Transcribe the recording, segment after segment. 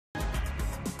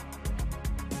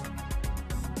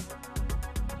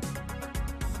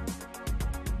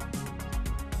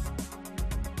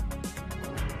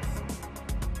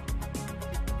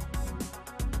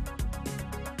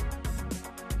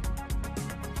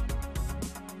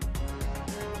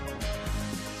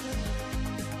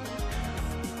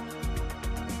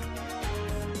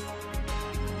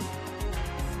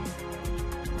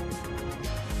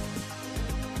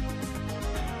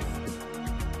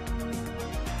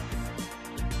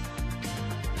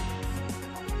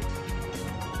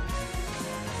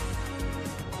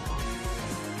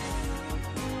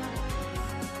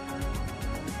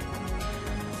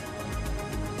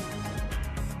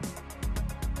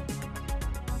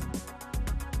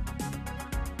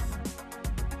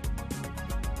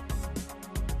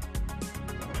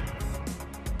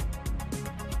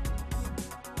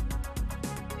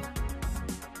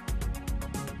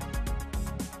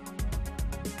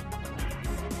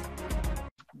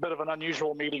bit of an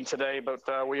unusual meeting today,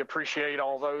 but we appreciate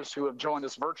all those who have joined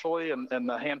us virtually and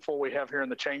the handful we have here in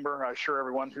the chamber. I assure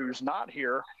everyone who's not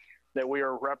here that we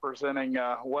are representing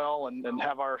well and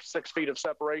have our 6 feet of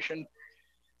separation.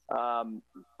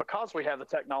 Because we have the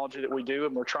technology that we do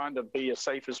and we're trying to be as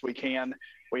safe as we can,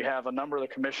 we have a number of the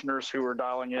commissioners who are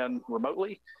dialing in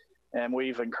remotely, and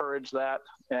we've encouraged that.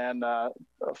 And a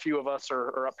few of us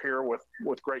are up here with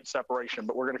great separation,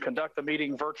 but we're going to conduct the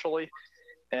meeting virtually.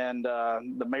 And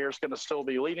the mayor's going to still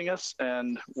be leading us,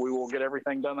 and we will get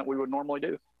everything done that we would normally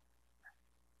do.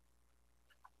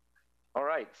 All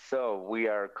right, so we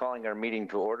are calling our meeting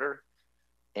to order.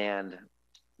 And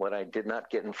what I did not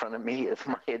get in front of me is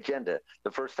my agenda.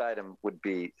 The first item would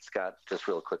be, Scott, just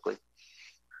real quickly.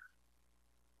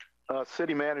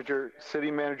 City manager's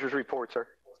report, sir.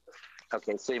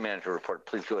 Okay, city manager report.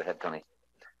 Please go ahead, Tony.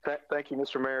 Thank you,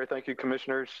 Mr. Mayor. Thank you,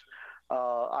 commissioners.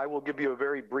 I will give you a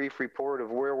very brief report of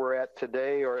where we're at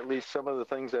today, or at least some of the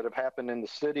things that have happened in the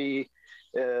city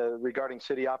regarding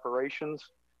city operations.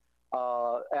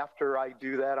 After I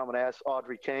do that, I'm going to ask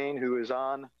Audrey Kane, who is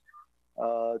on,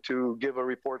 to give a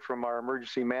report from our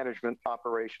emergency management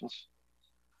operations.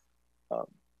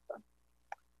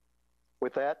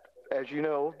 With that, as you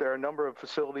know, there are a number of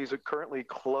facilities that are currently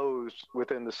closed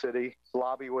within the city,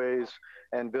 lobbyways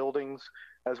and buildings,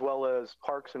 as well as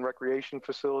parks and recreation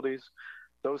facilities.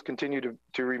 Those continue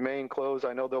to remain closed.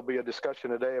 I know there'll be a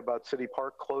discussion today about city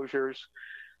park closures.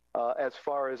 As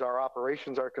far as our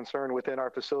operations are concerned within our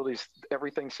facilities,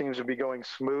 everything seems to be going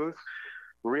smooth.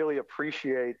 Really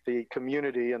appreciate the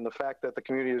community and the fact that the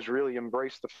community has really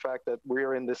embraced the fact that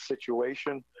we're in this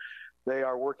situation. They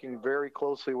are working very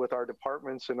closely with our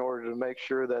departments in order to make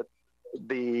sure that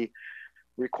the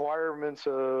requirements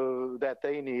that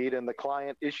they need and the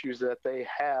client issues that they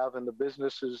have and the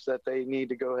businesses that they need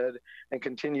to go ahead and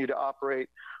continue to operate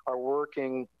are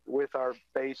working with our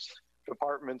base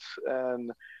departments,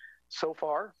 and so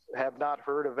far have not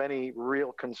heard of any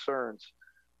real concerns.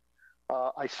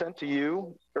 I sent to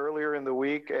you earlier in the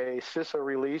week a CISA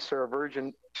release, or a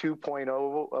version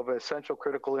 2.0 of Essential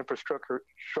Critical Infrastructure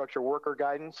Worker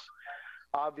Guidance.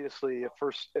 Obviously,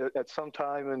 at some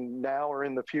time and now or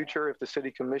in the future, if the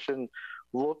City Commission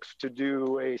looks to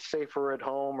do a safer at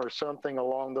home or something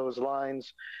along those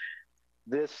lines,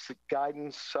 this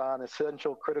guidance on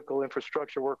essential critical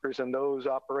infrastructure workers and those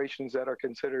operations that are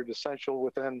considered essential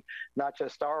within not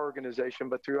just our organization,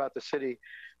 but throughout the city,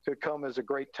 could come as a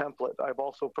great template. I've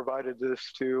also provided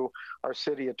this to our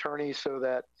city attorney so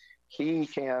that he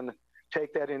can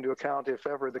take that into account if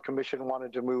ever the commission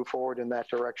wanted to move forward in that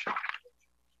direction.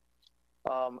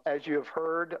 As you have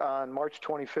heard, on March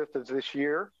 25th of this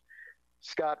year,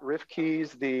 Scott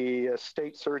Rifkes, the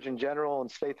state surgeon general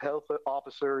and state health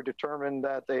officer, determined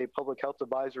that a public health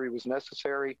advisory was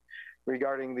necessary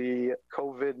regarding the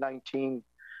COVID-19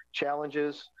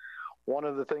 challenges. One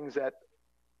of the things that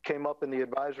came up in the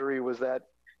advisory was that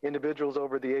individuals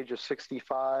over the age of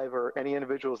 65 or any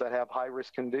individuals that have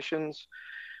high-risk conditions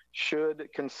should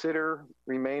consider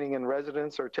remaining in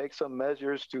residence or take some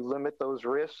measures to limit those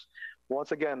risks.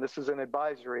 Once again, this is an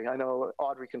advisory. I know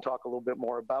Audrey can talk a little bit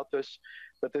more about this,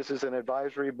 but this is an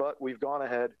advisory, but we've gone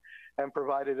ahead and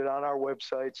provided it on our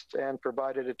websites and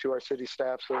provided it to our city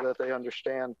staff so that they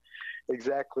understand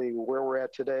exactly where we're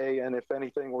at today. And if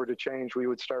anything were to change, we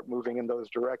would start moving in those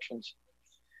directions.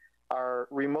 Our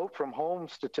remote from home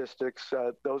statistics,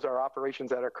 those are operations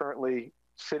that are currently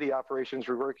city operations.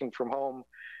 We're working from home.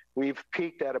 We've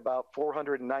peaked at about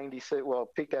 496, well,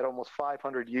 peaked at almost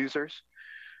 500 users.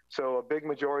 So a big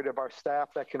majority of our staff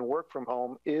that can work from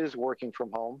home is working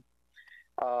from home.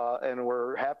 And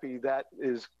we're happy that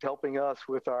is helping us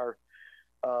with our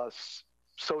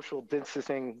social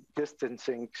distancing,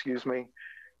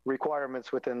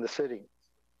 requirements within the city.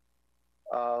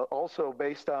 Also,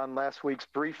 based on last week's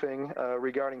briefing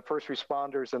regarding first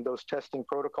responders and those testing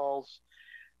protocols,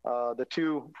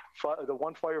 the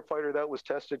one firefighter that was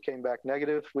tested came back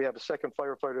negative. We have a second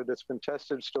firefighter that's been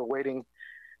tested, still waiting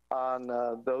on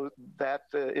that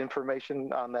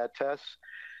information on that test.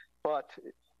 But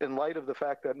in light of the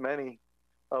fact that many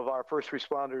of our first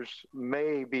responders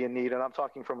may be in need, and I'm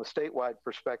talking from a statewide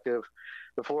perspective,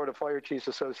 the Florida Fire Chiefs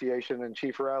Association and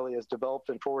Chief Riley has developed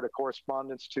and forwarded a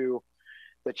correspondence to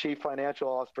the Chief Financial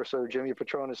Officer, Jimmy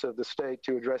Petronis of the state,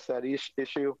 to address that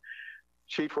issue.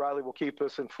 Chief Riley will keep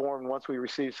us informed once we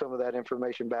receive some of that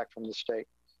information back from the state.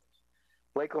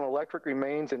 Lakeland Electric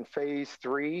remains in phase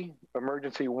 3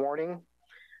 emergency warning.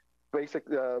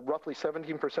 Roughly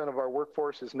 17% of our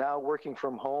workforce is now working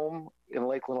from home in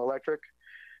Lakeland Electric.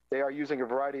 They are using a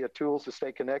variety of tools to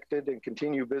stay connected and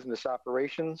continue business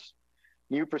operations.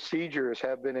 New procedures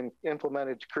have been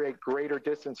implemented to create greater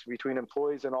distance between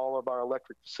employees in all of our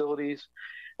electric facilities.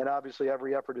 And obviously,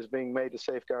 every effort is being made to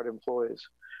safeguard employees.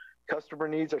 Customer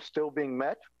needs are still being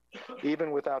met,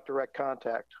 even without direct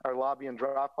contact. Our lobby and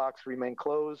drop box remain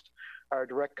closed. Our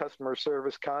direct customer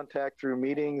service contact through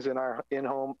meetings and our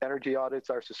in-home energy audits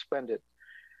are suspended.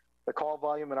 The call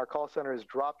volume in our call center has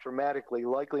dropped dramatically,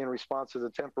 likely in response to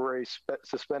the temporary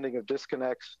suspending of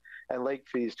disconnects and late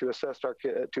fees to assist our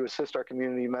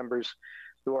community members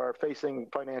who are facing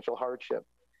financial hardship.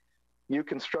 New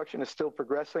construction is still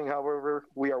progressing. However,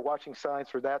 we are watching signs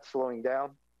for that slowing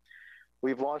down.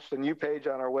 We've launched a new page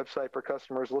on our website for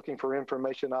customers looking for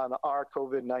information on our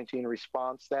COVID-19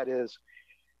 response. That is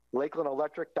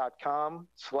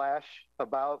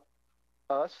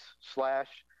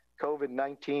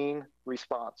LakelandElectric.com/about-us/COVID-19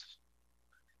 response.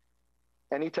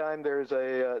 Anytime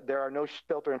there are no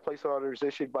shelter-in-place orders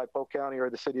issued by Polk County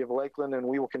or the City of Lakeland, and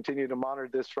we will continue to monitor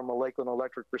this from a Lakeland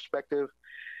Electric perspective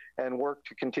and work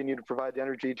to continue to provide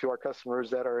energy to our customers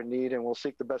that are in need, and we'll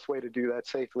seek the best way to do that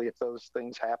safely if those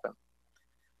things happen.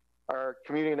 Our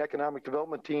community and economic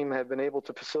development team have been able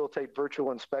to facilitate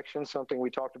virtual inspections, something we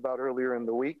talked about earlier in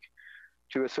the week,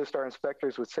 to assist our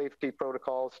inspectors with safety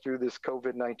protocols through this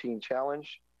COVID-19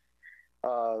 challenge.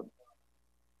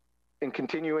 In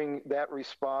continuing that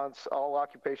response, all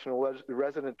occupational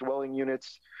resident dwelling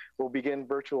units will begin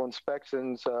virtual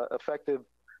inspections effective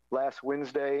last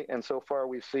Wednesday, and so far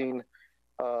we've seen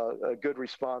a good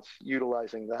response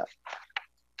utilizing that.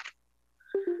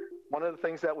 One of the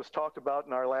things that was talked about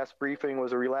in our last briefing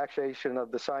was a relaxation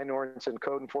of the sign ordinance and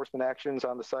code enforcement actions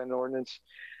on the sign ordinance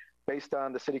based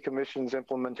on the City Commission's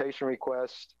implementation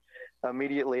request.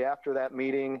 Immediately after that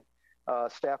meeting,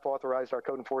 staff authorized our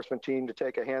code enforcement team to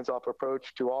take a hands-off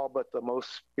approach to all but the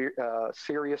most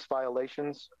serious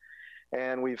violations,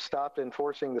 and we've stopped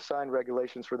enforcing the sign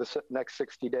regulations for the next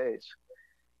 60 days.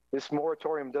 This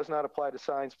moratorium does not apply to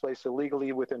signs placed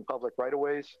illegally within public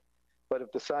right-of-ways, but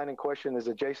if the sign in question is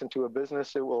adjacent to a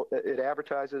business it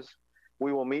advertises,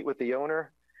 we will meet with the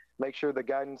owner, make sure the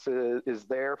guidance is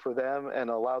there for them, and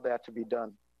allow that to be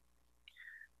done.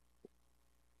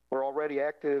 We're already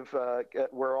active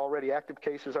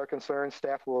cases are concerned.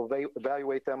 Staff will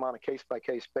evaluate them on a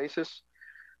case-by-case basis.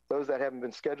 Those that haven't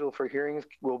been scheduled for hearings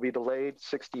will be delayed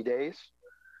 60 days.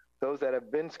 Those that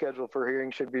have been scheduled for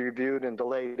hearings should be reviewed and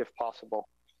delayed if possible.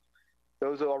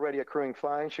 Those already accruing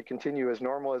fines should continue as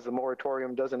normal, as the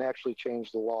moratorium doesn't actually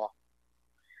change the law.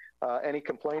 Any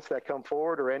complaints that come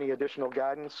forward or any additional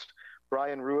guidance,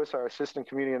 Brian Ruiz, our Assistant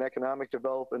Community and Economic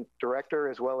Development Director,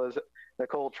 as well as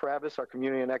Nicole Travis, our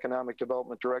Community and Economic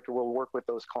Development Director, will work with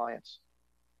those clients.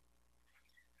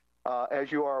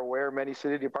 As you are aware, many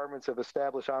city departments have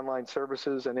established online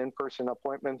services and in-person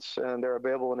appointments, and they're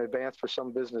available in advance for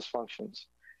some business functions.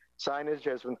 Signage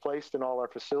has been placed in all our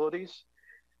facilities.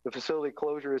 The facility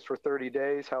closure is for 30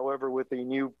 days. However, with the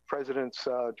new president's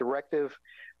directive,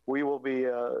 we will be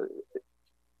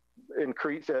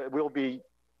we'll be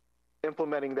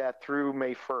implementing that through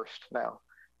May 1st now,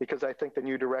 because I think the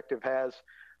new directive has,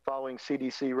 following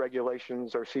CDC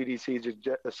regulations or CDC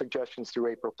suggestions, through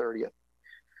April 30th.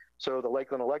 So the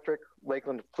Lakeland Electric,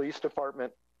 Lakeland Police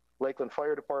Department, Lakeland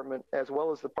Fire Department, as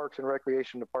well as the Parks and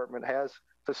Recreation Department, has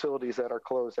facilities that are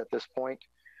closed at this point.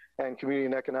 And Community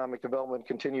and Economic Development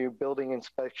continue building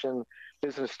inspection,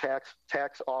 business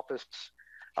tax office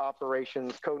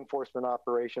operations, code enforcement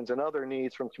operations, and other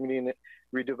needs from Community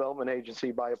Redevelopment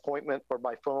Agency by appointment or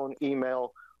by phone,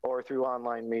 email, or through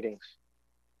online meetings.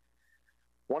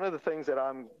 One of the things that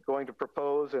I'm going to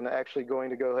propose and actually going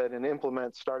to go ahead and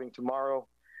implement starting tomorrow,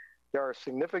 there are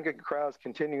significant crowds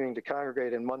continuing to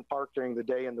congregate in Munn Park during the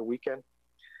day and the weekend.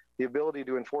 The ability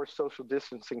to enforce social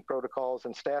distancing protocols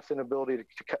and staff's inability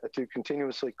to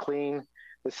continuously clean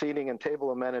the seating and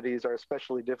table amenities are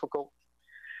especially difficult.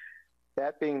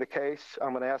 That being the case,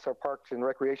 I'm going to ask our Parks and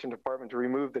Recreation Department to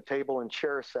remove the table and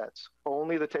chair sets,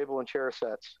 only the table and chair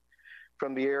sets,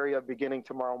 from the area beginning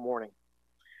tomorrow morning.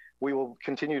 We will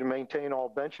continue to maintain all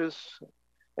benches,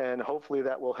 and hopefully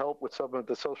that will help with some of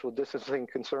the social distancing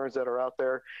concerns that are out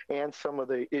there and some of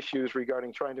the issues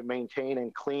regarding trying to maintain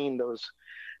and clean those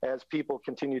as people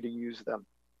continue to use them.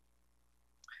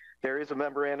 There is a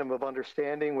memorandum of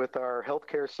understanding with our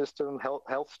healthcare system,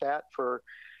 HealthStat, for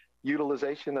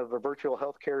utilization of the virtual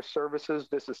healthcare services.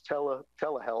 This is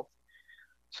telehealth.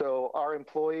 So our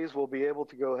employees will be able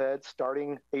to go ahead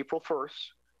starting April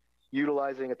 1st,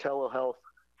 utilizing a telehealth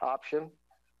option.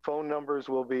 Phone numbers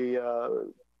will be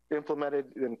implemented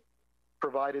and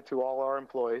provided to all our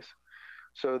employees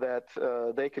so that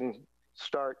they can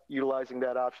start utilizing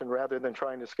that option rather than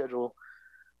trying to schedule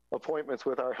appointments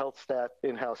with our HealthStat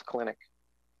in-house clinic.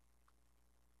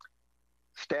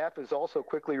 Staff is also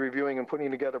quickly reviewing and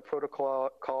putting together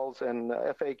protocols and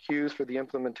FAQs for the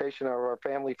implementation of our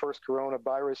Family First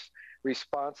Coronavirus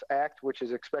Response Act, which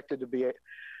is expected to be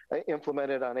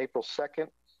implemented on April 2nd.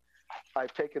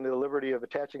 I've taken the liberty of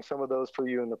attaching some of those for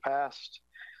you in the past,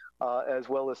 as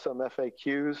well as some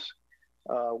FAQs.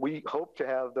 We hope to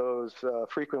have those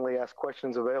frequently asked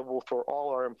questions available for all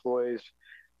our employees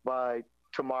by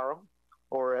tomorrow,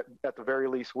 or at the very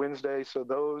least Wednesday, so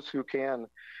those who can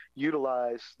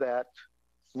utilize that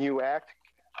new act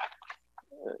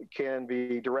can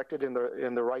be directed in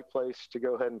the right place to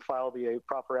go ahead and file the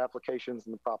proper applications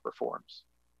in the proper forms.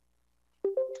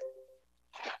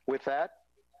 With that,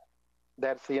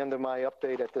 that's the end of my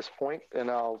update at this point, and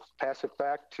I'll pass it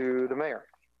back to the mayor.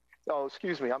 Oh,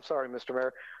 excuse me. I'm sorry, Mr.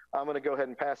 Mayor. I'm going to go ahead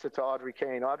and pass it to Audrey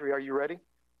Kane. Audrey, are you ready?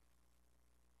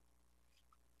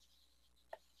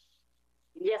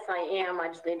 Yes, I am. I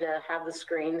just need to have the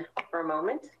screen for a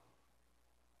moment.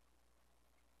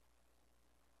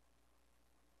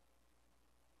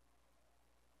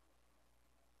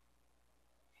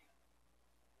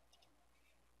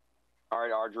 All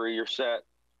right, Audrey, you're set.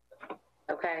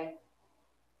 Okay.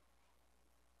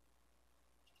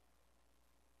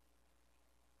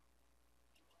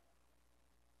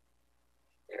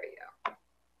 There you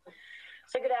go.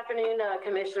 So good afternoon,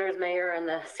 commissioners, mayor, and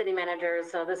the city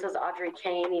managers. So this is Audrey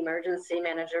Kane, emergency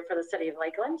manager for the city of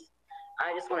Lakeland.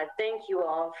 I just want to thank you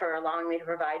all for allowing me to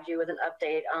provide you with an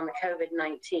update on the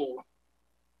COVID-19.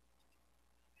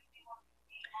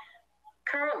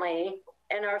 Currently,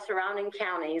 in our surrounding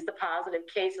counties, the positive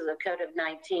cases of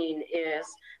COVID-19 is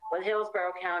with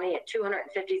Hillsborough County at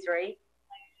 253,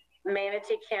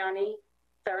 Manatee County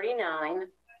 39,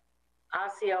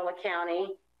 Osceola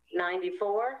County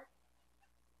 94,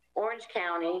 Orange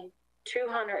County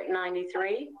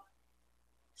 293,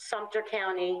 Sumter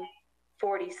County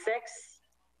 46,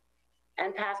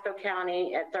 and Pasco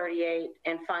County at 38,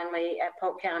 and finally at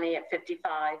Polk County at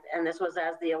 55, and this was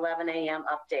as the 11 a.m.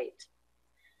 update.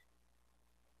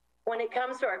 When it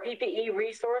comes to our PPE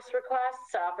resource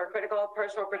requests for critical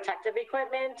personal protective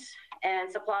equipment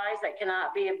and supplies that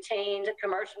cannot be obtained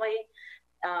commercially,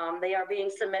 they are being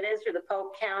submitted through the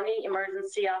Polk County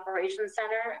Emergency Operations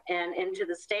Center and into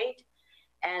the state.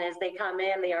 And as they come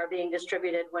in, they are being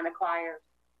distributed when acquired.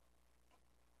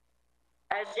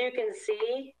 As you can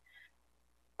see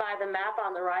by the map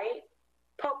on the right,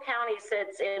 Polk County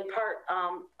sits in part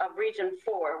of Region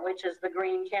 4, which is the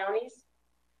green counties.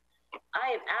 I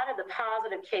have added the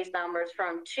positive case numbers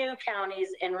from 2 counties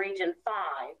in Region 5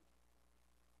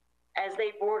 as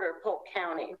they border Polk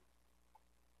County.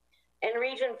 In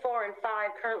Region 4 and 5,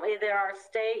 currently there are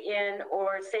stay-in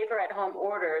or safer-at-home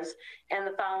orders in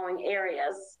the following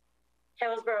areas: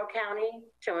 Hillsborough County,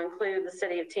 to include the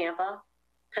city of Tampa,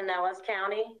 Pinellas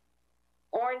County,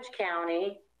 Orange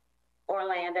County,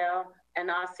 Orlando, and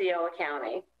Osceola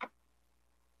County.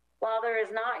 While there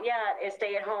is not yet a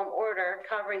stay-at-home order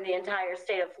covering the entire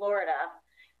state of Florida,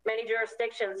 many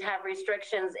jurisdictions have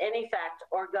restrictions in effect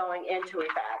or going into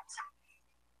effect.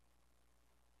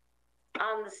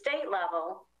 On the state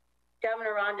level,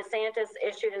 Governor Ron DeSantis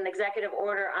issued an executive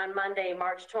order on Monday,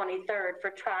 March 23rd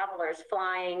for travelers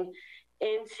flying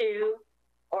into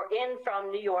or in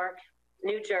from New York,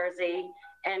 New Jersey,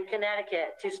 and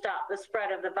Connecticut to stop the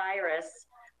spread of the virus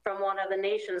from one of the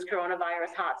nation's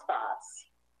coronavirus hotspots.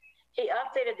 He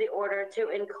updated the order to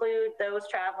include those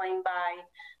traveling by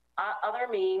other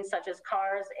means such as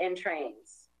cars and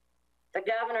trains. The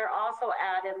governor also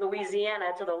added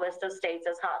Louisiana to the list of states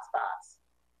as hotspots.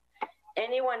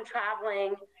 Anyone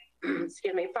traveling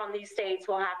from these states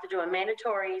will have to do a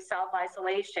mandatory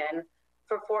self-isolation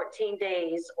for 14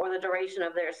 days or the duration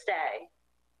of their stay.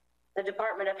 The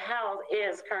Department of Health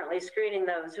is currently screening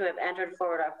those who have entered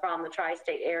Florida from the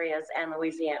tri-state areas and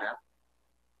Louisiana.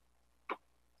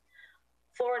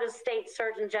 Florida State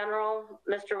Surgeon General,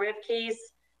 Mr. Rivkees,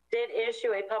 did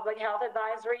issue a public health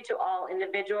advisory to all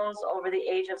individuals over the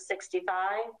age of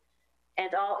 65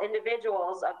 and all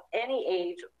individuals of any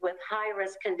age with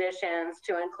high-risk conditions,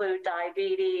 to include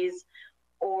diabetes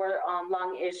or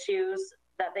lung issues,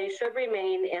 that they should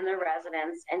remain in their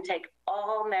residence and take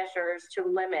all measures to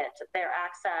limit their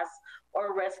access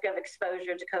or risk of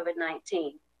exposure to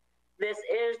COVID-19. This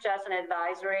is just an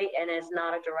advisory and is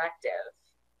not a directive.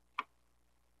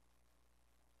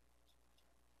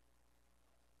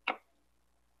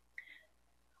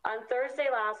 On Thursday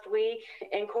last week,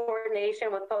 in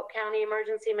coordination with Polk County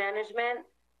Emergency Management,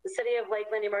 the City of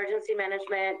Lakeland Emergency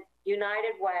Management,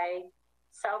 United Way,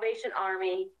 Salvation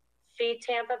Army, Feed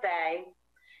Tampa Bay,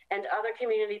 and other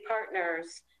community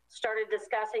partners started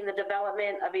discussing the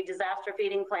development of a disaster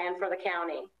feeding plan for the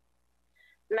county.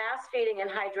 Mass feeding and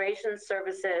hydration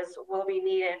services will be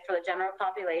needed for the general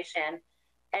population,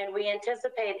 and we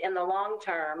anticipate in the long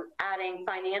term adding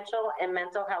financial and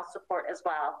mental health support as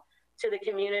well to the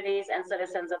communities and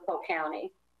citizens of Polk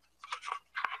County.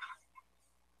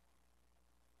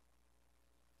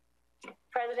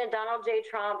 President Donald J.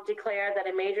 Trump declared that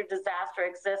a major disaster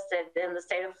existed in the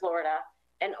state of Florida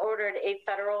and ordered a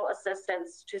federal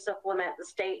assistance to supplement the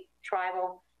state,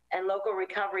 tribal, and local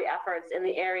recovery efforts in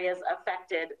the areas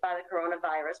affected by the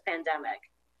coronavirus pandemic,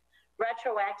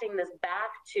 retroacting this back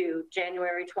to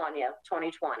January 20th,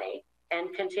 2020,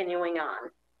 and continuing on.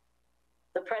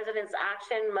 The president's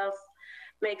action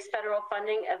makes federal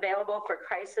funding available for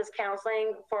crisis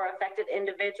counseling for affected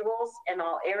individuals in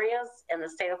all areas in the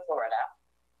state of Florida.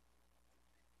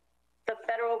 The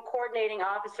federal coordinating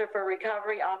officer for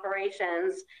recovery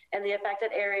operations in the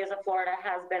affected areas of Florida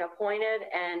has been appointed,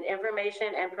 and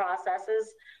information and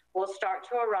processes will start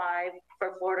to arrive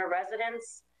for Florida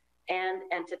residents and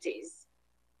entities.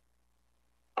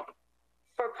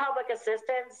 For public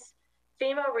assistance,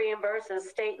 FEMA reimburses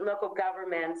state and local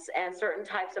governments and certain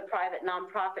types of private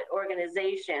nonprofit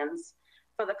organizations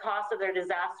for the cost of their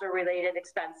disaster-related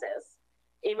expenses.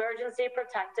 Emergency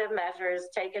protective measures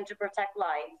taken to protect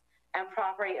life and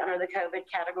property under the COVID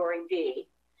Category B.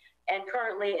 And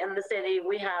currently in the city,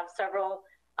 we have several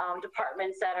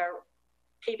departments that are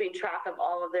keeping track of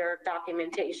all of their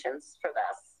documentations for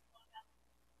this.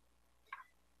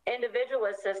 Individual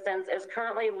assistance is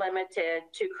currently limited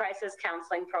to crisis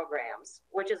counseling programs,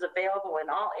 which is available in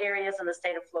all areas in the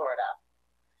state of Florida.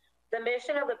 The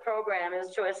mission of the program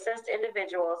is to assist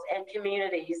individuals and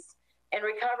communities in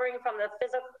recovering from the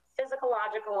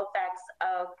physiological effects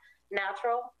of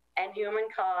natural and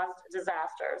human-caused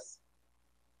disasters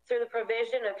through the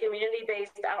provision of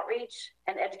community-based outreach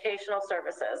and educational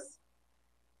services.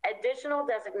 Additional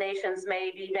designations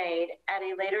may be made at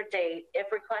a later date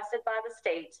if requested by the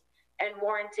state and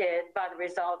warranted by the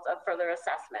results of further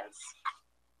assessments.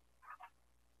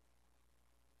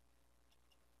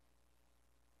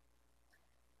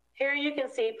 Here you can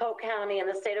see Polk County in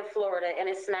the state of Florida in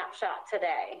a snapshot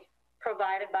today,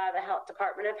 provided by the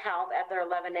Department of Health at their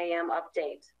 11 a.m.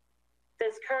 update.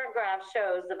 This current graph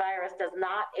shows the virus does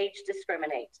not age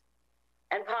discriminate,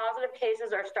 and positive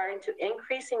cases are starting to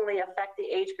increasingly affect the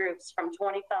age groups from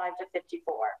 25 to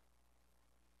 54.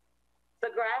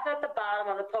 The graph at the bottom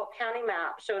of the Polk County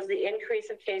map shows the increase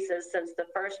of cases since the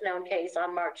first known case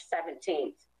on March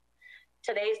 17th.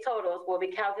 Today's totals will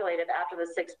be calculated after the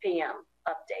 6 p.m.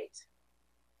 update.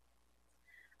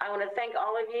 I want to thank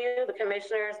all of you, the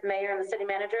commissioners, mayor, and the city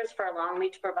managers, for allowing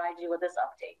me to provide you with this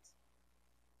update.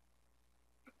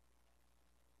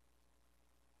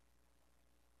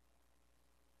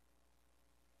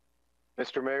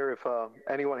 Mr. Mayor, if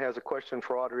anyone has a question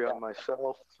for Audrey on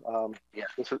myself,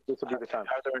 this will be the time.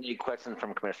 Are there any questions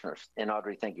from commissioners? And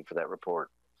Audrey, thank you for that report.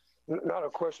 Not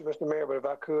a question, Mr. Mayor, but if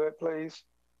I could, please.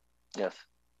 Yes.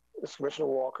 This is Commissioner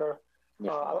Walker.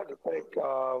 I'd like to thank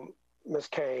Ms.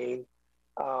 Kane.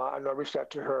 I know I reached out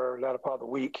to her latter part of the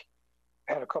week.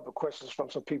 I had a couple of questions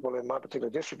from some people in my particular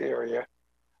district area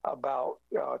about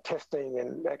testing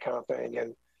and that kind of thing,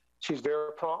 and she's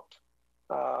very prompt.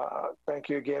 Thank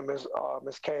you again,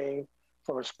 Ms. Kane,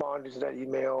 for responding to that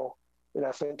email that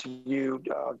I sent to you,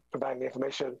 providing the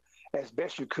information as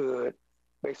best you could,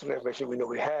 based on the information we know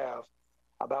we have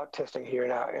about testing here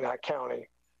in our county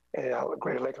and in our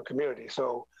greater Lakeland community.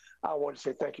 So I want to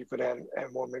say thank you for that,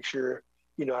 and want to make sure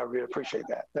I really appreciate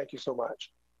that. Thank you so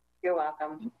much. You're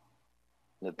welcome.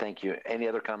 Thank you. Any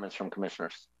other comments from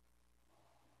commissioners?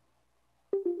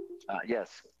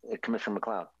 Yes, Commissioner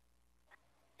McLeod.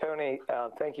 Tony,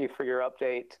 thank you for your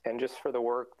update and just for the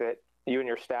work that you and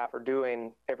your staff are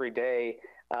doing every day.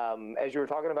 As you were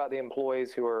talking about the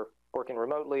employees who are working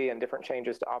remotely and different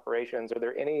changes to operations, are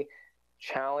there any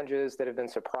challenges that have been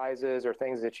surprises or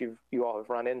things that you all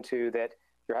have run into that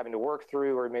you're having to work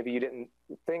through, or maybe you didn't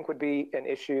think would be an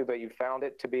issue, but you found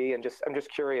it to be? And I'm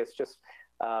just curious,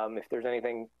 if there's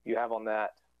anything you have on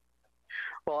that.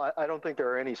 Well, I don't think there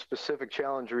are any specific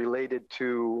challenge related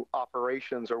to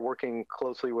operations or working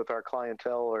closely with our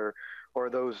clientele or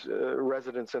those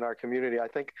residents in our community. I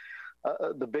think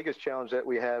the biggest challenge that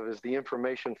we have is the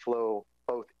information flow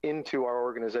both into our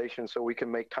organization so we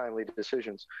can make timely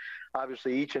decisions.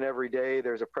 Obviously, each and every day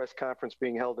there's a press conference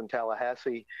being held in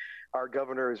Tallahassee. Our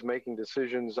governor is making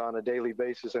decisions on a daily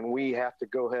basis, and we have to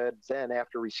go ahead then,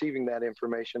 after receiving that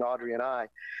information, Audrey and I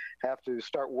have to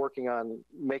start working on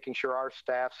making sure our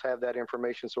staffs have that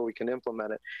information so we can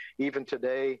implement it. Even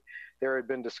today, there had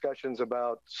been discussions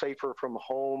about safer from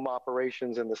home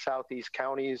operations in the southeast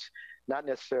counties, not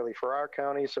necessarily for our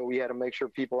county, so we had to make sure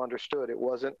people understood it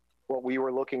wasn't what we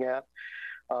were looking at.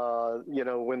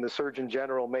 When the Surgeon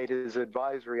General made his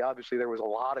advisory, obviously there was a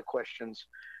lot of questions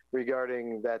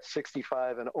regarding that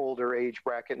 65 and older age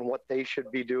bracket and what they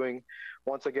should be doing.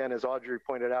 Once again, as Audrey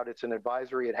pointed out, it's an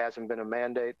advisory. It hasn't been a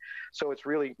mandate. So it's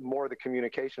really more the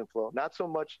communication flow, not so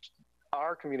much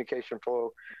our communication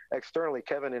flow externally.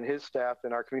 Kevin and his staff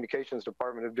in our communications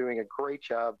department are doing a great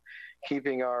job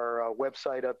keeping our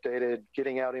website updated,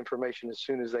 getting out information as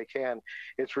soon as they can.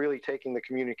 It's really taking the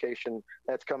communication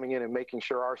that's coming in and making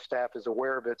sure our staff is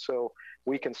aware of it so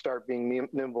we can start being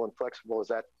nimble and flexible as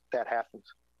that happens.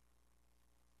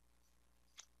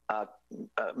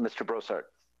 Mr. Brossart.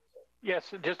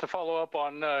 Yes, just to follow up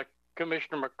on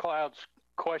Commissioner McLeod's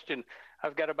question,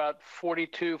 I've got about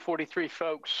 42, 43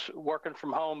 folks working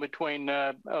from home between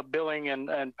billing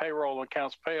and payroll and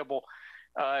accounts payable.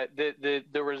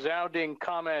 The resounding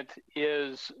comment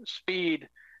is speed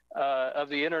of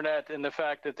the internet and the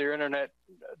fact that their internet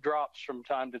drops from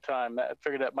time to time. I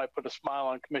figured that might put a smile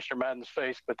on Commissioner Madden's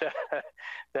face, but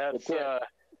that's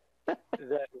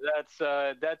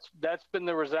been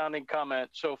the resounding comment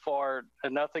so far,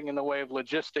 and nothing in the way of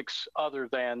logistics other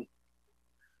than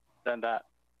that.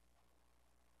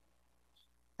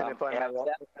 And if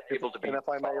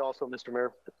I may also, Mr.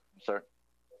 Mayor. Sir.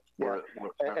 Yeah.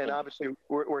 And obviously,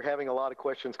 we're having a lot of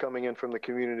questions coming in from the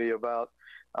community about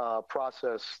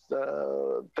process,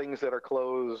 things that are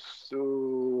closed,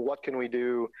 what can we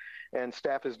do? And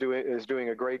staff is doing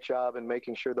a great job in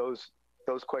making sure those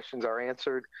questions are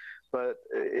answered. But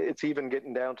it's even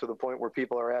getting down to the point where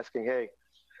people are asking, hey,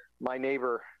 my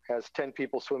neighbor has 10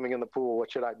 people swimming in the pool.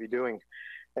 What should I be doing?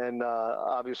 And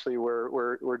obviously,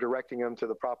 we're directing them to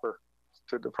the proper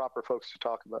folks to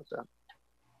talk about that.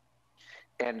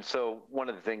 And so one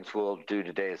of the things we'll do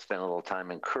today is spend a little time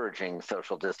encouraging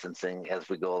social distancing as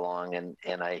we go along. And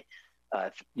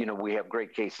we have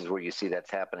great cases where you see that's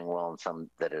happening well and some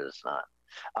that it is not.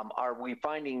 Are we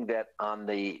finding that on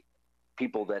the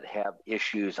people that have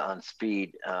issues on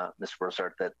speed, Mr.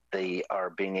 Brossart, that they are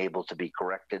being able to be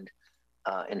corrected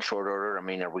in short order? I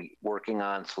mean, are we working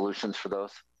on solutions for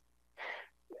those?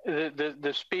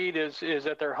 The speed is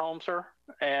at their home, sir.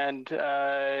 And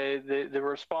the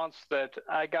response that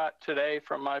I got today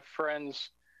from my friends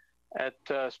at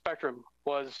Spectrum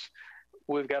was,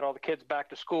 we've got all the kids back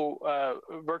to school,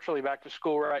 virtually back to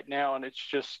school right now, and it's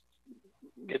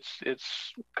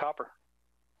copper.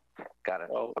 Got it.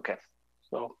 So, okay.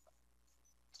 So,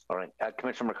 all right,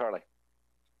 Commissioner McCarley.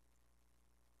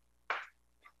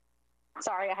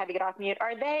 Sorry, I had to get off mute.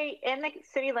 Are they in the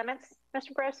city limits,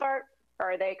 Mr. Brossart,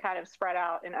 or are they kind of spread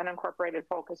out in unincorporated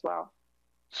folk as well?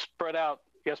 Spread out,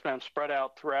 yes, ma'am. Spread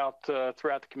out throughout the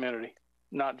community,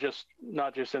 not just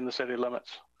in the city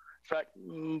limits. In fact,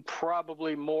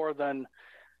 probably more than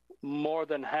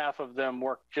half of them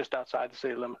work just outside the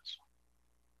city limits.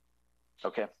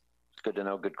 Okay, good to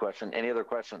know. Good question. Any other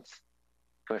questions,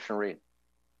 Commissioner Reed?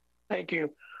 Thank you,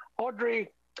 Audrey.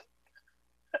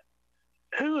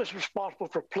 Who is responsible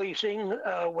for policing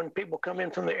when people come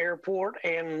in from the airport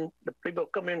and the people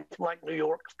come in from like New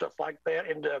York, stuff like that,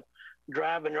 and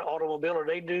drive in their automobile? Are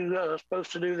they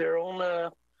supposed to do their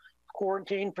own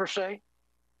quarantine per se?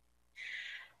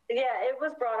 Yeah, it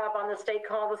was brought up on the state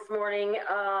call this morning.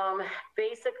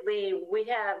 Basically,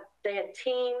 they had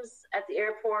teams at the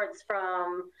airports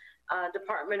from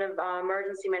Department of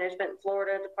Emergency Management,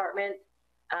 Florida Department,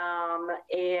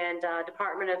 and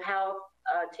Department of Health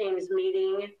teams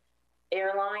meeting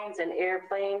airlines and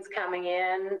airplanes coming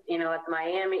in, at the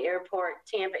Miami airport,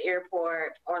 Tampa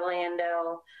airport,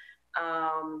 Orlando.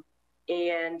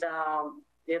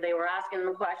 They were asking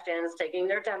them questions, taking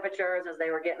their temperatures as they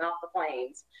were getting off the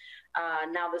planes.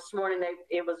 Now this morning,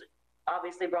 it was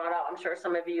obviously brought up, I'm sure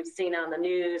some of you have seen on the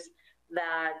news,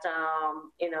 that,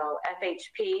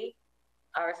 FHP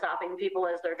are stopping people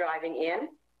as they're driving in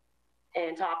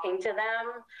and talking to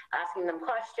them, asking them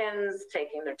questions,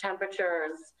 taking their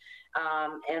temperatures,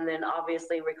 and then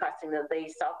obviously requesting that they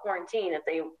self-quarantine if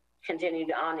they continue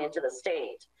on into the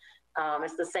state.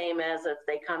 It's the same as if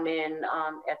they come in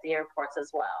at the airports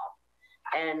as well.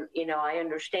 And, I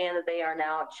understand that they are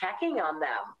now checking on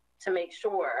them to make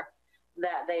sure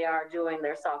that they are doing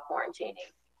their self-quarantining.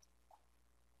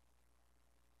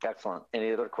 Excellent.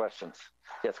 Any other questions?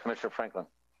 Yes, Commissioner Franklin.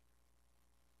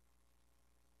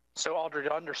 So, Audrey,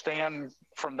 to understand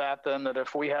from that then that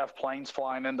if we have planes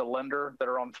flying into Linder that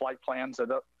are on flight plans that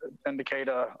indicate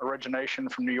a origination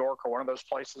from New York or one of those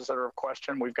places that are of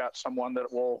question, we've got someone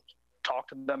that will talk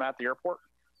to them at the airport?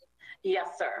 Yes,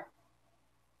 sir.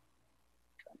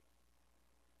 Okay.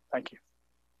 Thank you.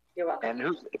 You're welcome.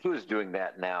 And who's doing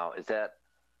that now? Is that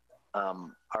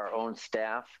our own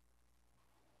staff?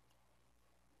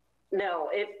 No,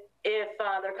 if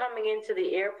they're coming into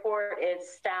the airport,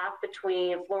 it's staff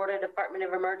between Florida Department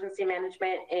of Emergency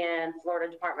Management and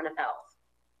Florida Department of Health.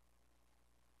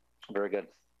 Very good.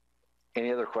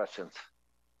 Any other questions?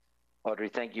 Audrey,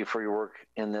 thank you for your work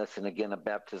in this, and again, a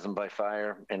baptism by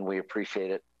fire, and we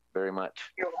appreciate it very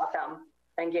much. You're welcome.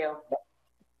 Thank you.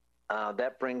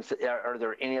 That brings, are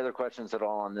there any other questions at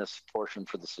all on this portion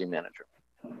for the city manager?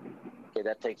 Okay,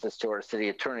 that takes us to our city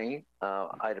attorney,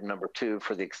 item number 2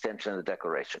 for the extension of the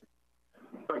declaration.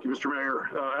 Thank you, Mr. Mayor.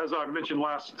 As I mentioned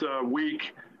last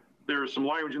week, there's some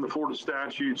language in the Florida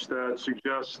statutes that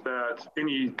suggests that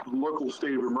any local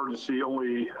state of emergency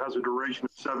only has a duration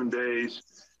of 7 days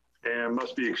and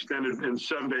must be extended in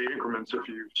 7-day increments if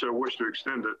you so wish to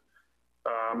extend it.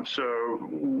 So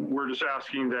we're just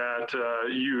asking that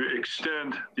you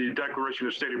extend the declaration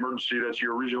of state of emergency that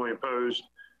you originally imposed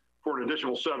for an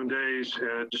additional 7 days.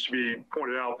 And just to be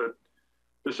pointed out that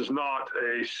this is not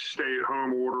a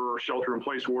stay-at-home order or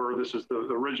shelter-in-place order. This is the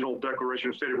original declaration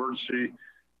of state of emergency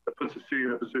that puts the city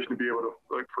in a position to be able to,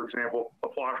 like, for example,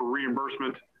 apply for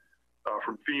reimbursement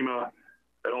from FEMA.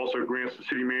 It also grants the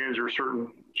city manager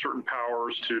certain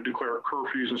powers to declare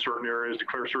curfews in certain areas,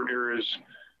 declare certain areas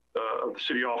of the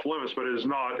city off limits, but it is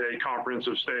not a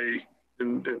comprehensive stay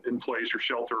in place or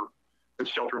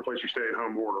shelter-in-place or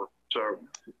stay-at-home order. So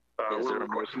we're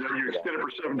requesting that you extend it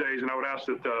for 7 days, and I would ask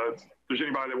that if there's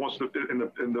anybody that wants to,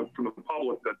 from the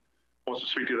public that wants to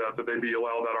speak to that they be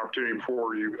allowed that opportunity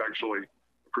before you actually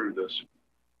approve this.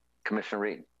 Commissioner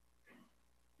Reed.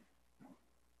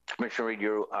 Commissioner Reed,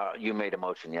 you made a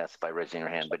motion, yes, by raising your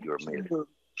hand, but you were muted.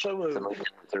 So moved.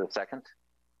 Is there a second?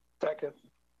 Second.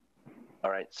 All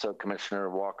right, so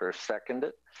Commissioner Walker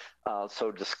seconded.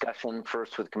 So discussion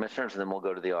first with commissioners, and then we'll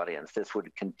go to the audience. This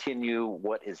would continue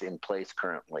what is in place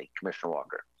currently. Commissioner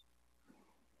Walker.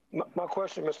 My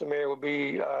question, Mr. Mayor, would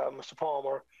be, Mr.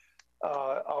 Palmer,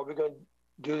 are we going to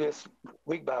do this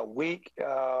week by week,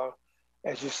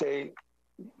 as you say,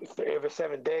 for every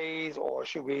 7 days, or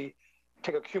should we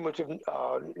take a cumulative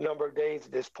number of days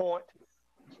at this point?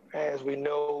 As we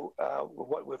know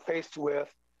what we're faced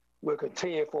with, we'll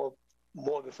continue for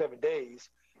more than 7 days,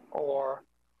 or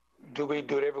do we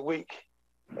do it every week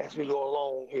as we go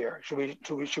along here? Should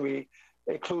we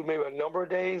include maybe a number of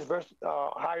days versus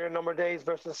higher number of days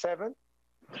versus 7?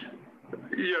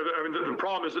 Yeah, I mean the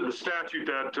problem is that the statute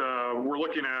that we're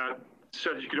looking at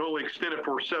says you can only extend it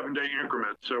for a 7-day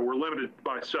increment, so we're limited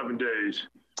by 7 days.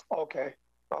 Okay.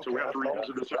 So we have to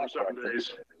revisit this every 7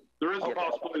 days. There is a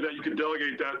possibility that you could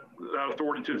delegate that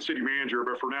authority to the city manager,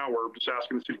 but for now we're just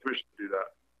asking the city commission to do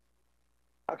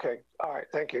that. Okay. All right.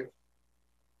 Thank you.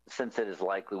 Since it is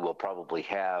likely we'll probably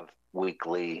have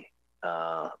weekly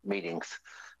meetings,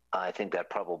 I think that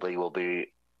probably will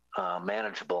be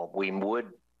manageable. We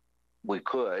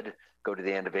could go to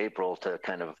the end of April to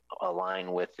kind of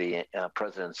align with the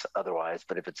president's otherwise,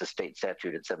 but if it's a state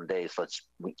statute at 7 days,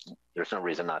 there's no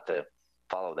reason not to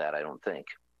follow that, I don't think.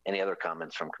 Any other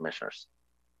comments from commissioners?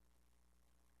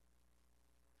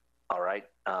 All right,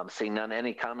 seeing none,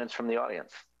 any comments from the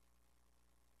audience?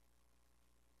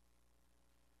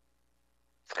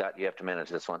 Scott, you have to manage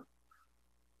this one.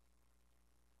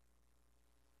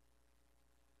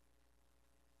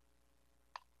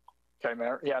 Okay,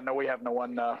 Mayor. Yeah, no, we have no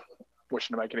one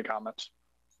wishing to make any comments.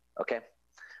 Okay.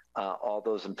 All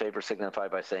those in favor signify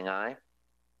by saying aye.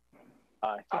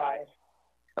 Aye. Aye.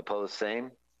 Opposed,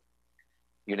 same.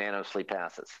 Unanimously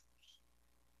passes.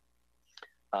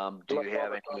 Do you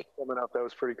have any? Coming up, that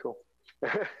was pretty cool. Do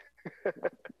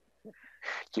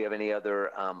you have any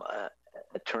other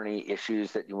attorney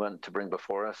issues that you want to bring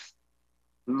before us?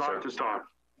 Not at this time.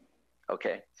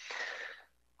 Okay.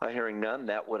 Hearing none,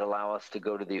 that would allow us to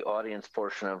go to the audience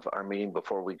portion of our meeting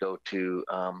before we go to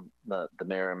the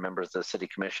mayor and members of the city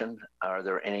commission.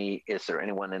 Is there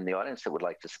anyone in the audience that would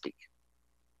like to speak?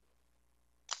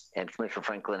 And Commissioner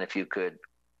Franklin, if you could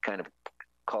kind of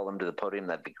call them to the podium,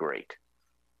 that'd be great.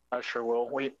 I sure will.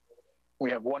 We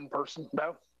have one person.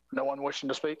 No one wishing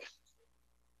to speak.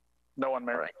 No one,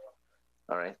 Mayor.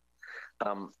 All right.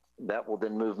 That will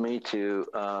then move me to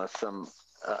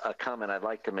a comment I'd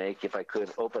like to make, if I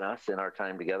could open us in our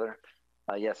time together.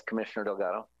 Yes, Commissioner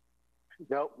Delgado.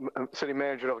 Nope, city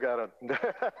manager got a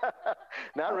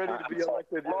not ready to be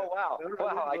elected. Oh wow,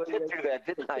 wow! I did do that,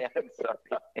 didn't I? I'm sorry.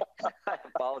 I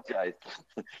apologize.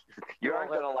 You aren't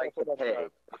going to like the pay.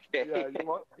 Okay.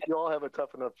 Yeah, you all have a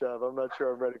tough enough job. I'm not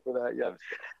sure I'm ready for that yet.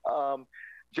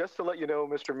 Just to let you know,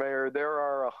 Mr. Mayor, there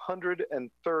are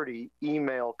 130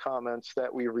 email comments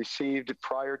that we received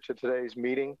prior to today's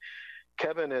meeting.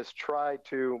 Kevin has tried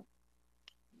to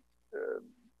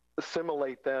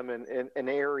assimilate them in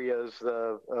areas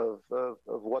of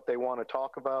what they want to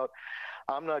talk about.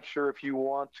 I'm not sure if you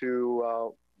want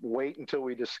to wait until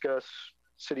we discuss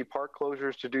city park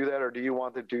closures to do that, or do you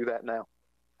want to do that now?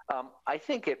 I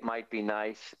think it might be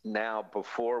nice now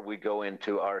before we go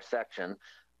into our section,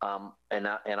 and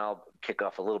I'll kick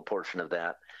off a little portion of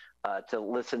that, to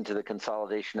listen to the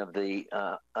consolidation of the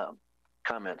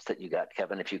comments that you got,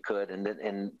 Kevin, if you could,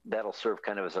 and that'll serve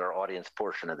kind of as our audience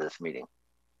portion of this meeting.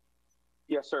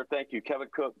 Yes, sir. Thank you. Kevin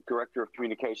Cook, Director of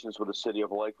Communications with the City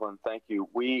of Lakeland. Thank you.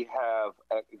 We have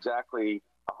exactly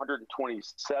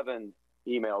 127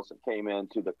 emails that came in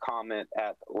to the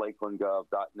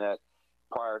comment@LakelandGov.net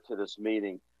prior to this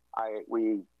meeting.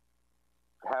 We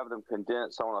have them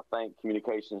condensed. I want to thank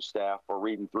communications staff for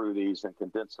reading through these and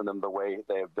condensing them the way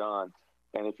they have done.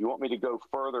 And if you want me to go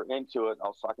further into it,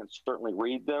 I can certainly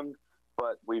read them,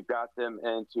 but we've got them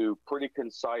into pretty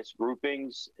concise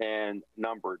groupings and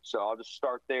numbered. So I'll just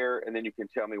start there, and then you can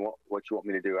tell me what you want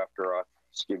me to do after I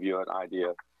just give you an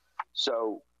idea.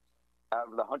 So out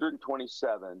of the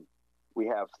 127, we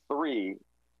have 3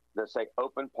 that say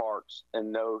open parks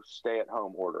and no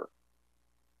stay-at-home order.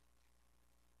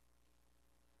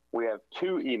 We have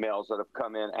 2 emails that have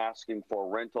come in asking for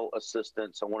rental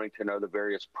assistance and wanting to know the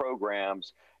various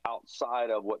programs outside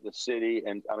of what the city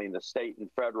and the state and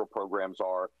federal programs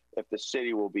are, if the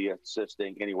city will be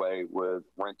assisting anyway with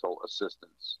rental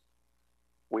assistance.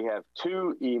 We have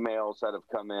 2 emails that have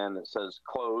come in that says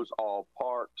close all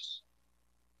parks.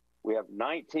 We have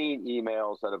 19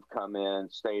 emails that have come in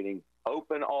stating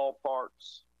open all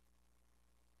parks.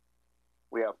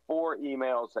 We have 4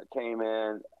 emails that came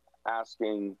in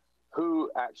asking who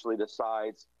actually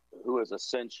decides who is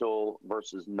essential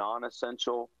versus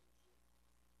non-essential.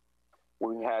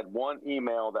 We had 1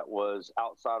 email that was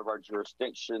outside of our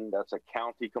jurisdiction. That's a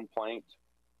county complaint.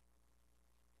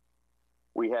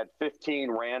 We had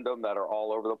 15 random that are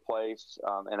all over the place.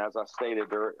 And as I stated,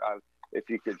 if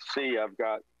you could see, I've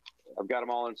got them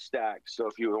all in stacks. So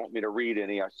if you want me to read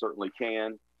any, I certainly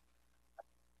can.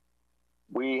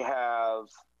 We have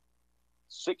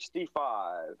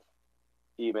 65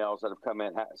 emails that have come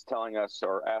in telling us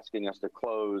or asking us to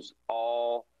close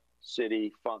all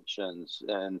city functions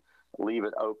and leave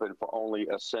it open for only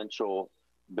essential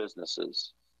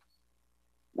businesses.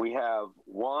 We have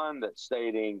 1 that's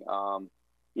stating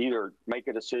either make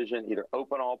a decision, either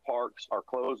open all parks or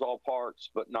close all parks,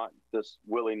 but not just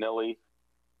willy-nilly.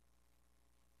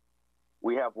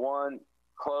 We have 1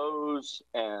 close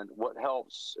and what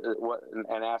helps,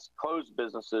 and ask closed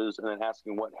businesses, and then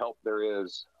asking what help there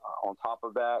is on top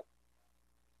of that.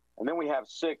 And then we have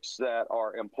 6 that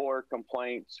are employer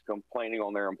complaints, complaining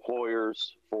on their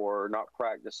employers for not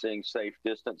practicing safe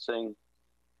distancing.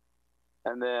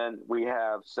 And then we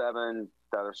have 7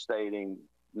 that are stating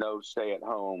no stay at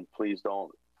home. Please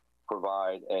don't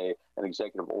provide an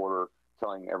executive order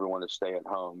telling everyone to stay at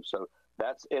home. So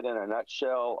that's it in a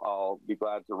nutshell. I'll be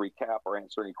glad to recap or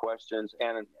answer any questions.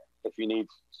 And if you need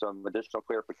some additional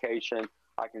clarification,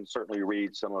 I can certainly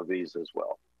read some of these as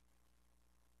well.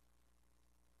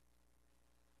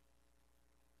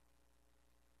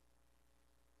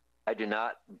 I do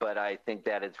not, but I think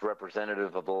that it's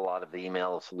representative of a lot of the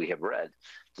emails we have read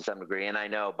to some degree. And I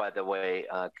know, by the way,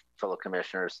 fellow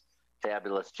commissioners,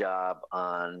 fabulous job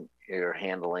on your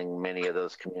handling many of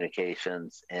those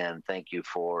communications, and thank you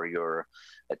for your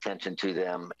attention to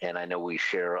them. And I know we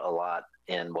share a lot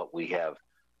in what we have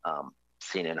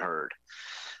seen and heard.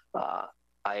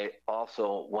 I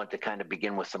also want to kind of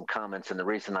begin with some comments, and the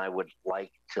reason I would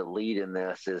like to lead in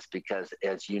this is because,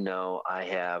 as you know, I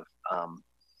have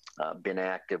been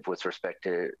active with respect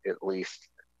to at least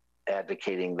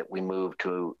advocating that we move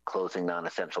to closing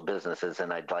non-essential businesses,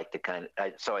 and I'd like to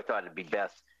so I thought it'd be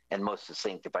best and most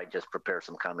succinct if I just prepare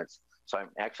some comments. So I'm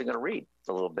actually going to read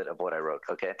a little bit of what I wrote,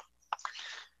 okay?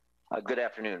 Good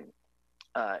afternoon.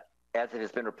 As it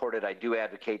has been reported, I do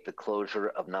advocate the closure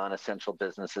of non-essential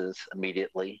businesses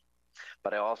immediately,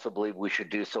 but I also believe we should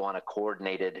do so on a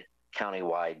coordinated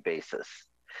countywide basis.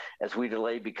 As we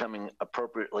delay becoming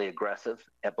appropriately aggressive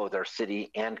at both our city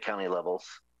and county levels,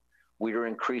 we are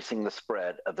increasing the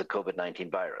spread of the COVID-19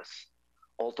 virus.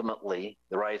 Ultimately,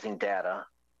 the rising data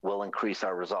will increase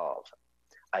our resolve.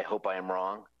 I hope I am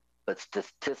wrong, but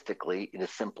statistically, it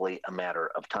is simply a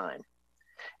matter of time.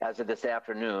 As of this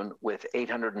afternoon, with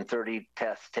 830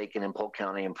 tests taken in Polk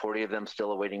County and 40 of them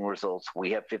still awaiting results,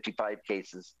 we have 55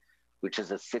 cases, which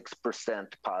is a 6%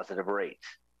 positive rate.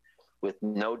 With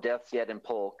no deaths yet in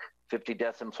Polk, 50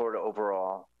 deaths in Florida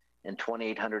overall, and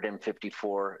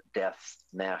 2,854 deaths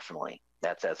nationally.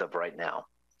 That's as of right now.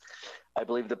 I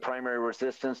believe the primary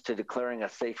resistance to declaring a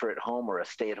safer at home or a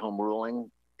stay-at-home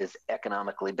ruling is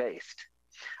economically based.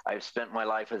 I've spent my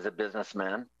life as a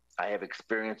businessman. I have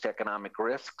experienced economic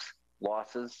risks,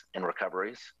 losses, and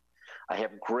recoveries. I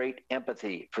have great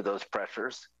empathy for those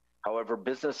pressures. However,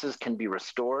 businesses can be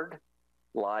restored,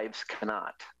 lives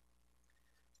cannot.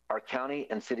 Our county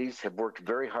and cities have worked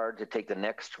very hard to take the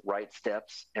next right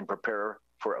steps and prepare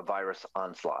for a virus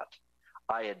onslaught.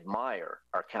 I admire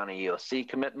our county EOC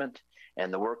commitment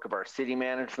and the work of our city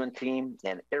management team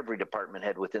and every department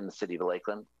head within the city of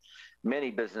Lakeland.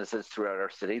 Many businesses throughout our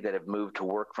city that have moved to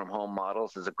work from home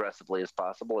models as aggressively as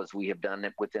possible, as we have done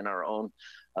it within our own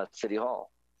city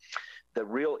hall. The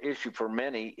real issue for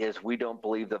many is we don't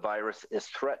believe the virus is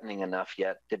threatening enough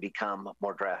yet to become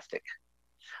more drastic.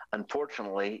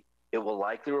 Unfortunately, it will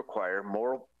likely require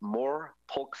more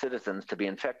Polk citizens to be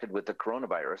infected with the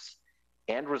coronavirus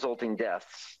and resulting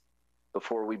deaths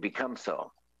before we become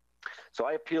so. So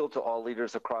I appeal to all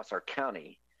leaders across our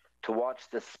county to watch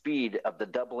the speed of the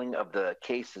doubling of the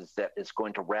cases that is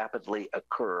going to rapidly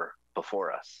occur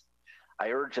before us. I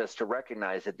urge us to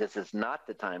recognize that this is not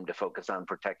the time to focus on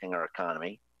protecting our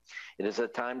economy. It is a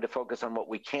time to focus on what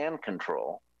we can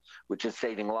control, which is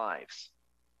saving lives.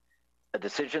 A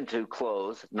decision to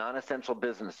close non-essential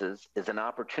businesses is an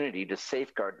opportunity to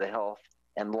safeguard the health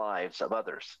and lives of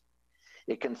others.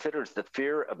 It considers the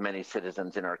fear of many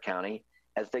citizens in our county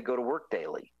as they go to work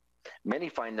daily. Many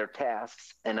find their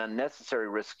tasks an unnecessary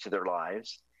risk to their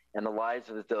lives and the lives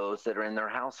of those that are in their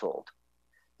household.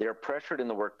 They are pressured in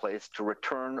the workplace to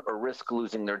return or risk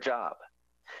losing their job.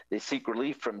 They seek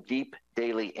relief from deep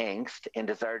daily angst and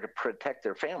desire to protect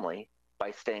their family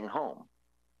by staying home.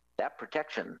 That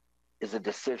protection is a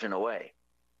decision away.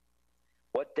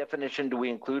 What definition do we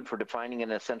include for defining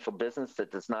an essential business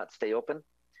that does not stay open?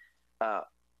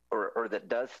 Or that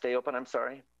does stay open, I'm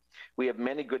sorry. We have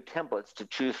many good templates to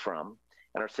choose from,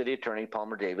 and our city attorney,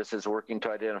 Palmer Davis, is working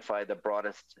to identify the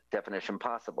broadest definition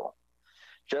possible.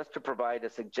 Just to provide a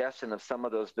suggestion of some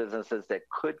of those businesses that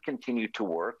could continue to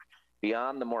work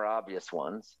beyond the more obvious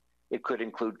ones, it could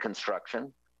include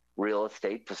construction, real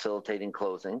estate facilitating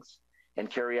closings, and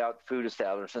carry out food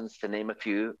establishments, to name a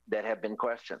few that have been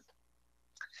questioned.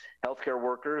 Healthcare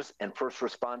workers and first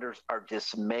responders are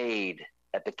dismayed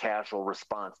at the casual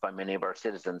response by many of our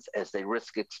citizens as they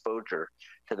risk exposure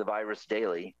to the virus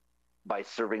daily by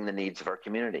serving the needs of our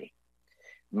community.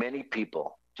 Many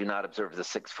people do not observe the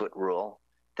 6-foot rule.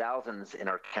 Thousands in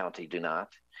our county do not.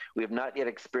 We have not yet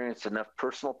experienced enough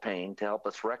personal pain to help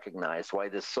us recognize why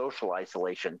this social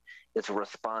isolation is a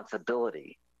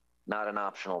responsibility, not an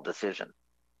optional decision.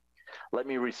 Let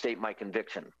me restate my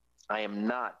conviction. I am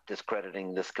not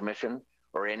discrediting this commission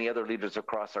or any other leaders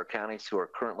across our counties who are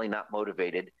currently not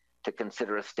motivated to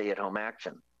consider a stay-at-home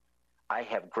action. I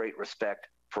have great respect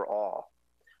for all.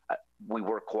 We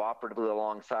work cooperatively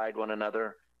alongside one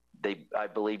another. I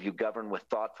believe you govern with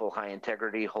thoughtful, high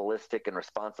integrity, holistic, and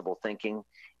responsible thinking,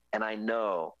 and I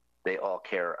know they all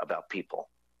care about people.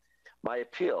 My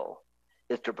appeal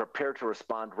is to prepare to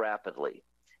respond rapidly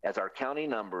as our county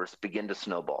numbers begin to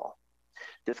snowball.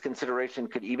 This consideration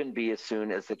could even be as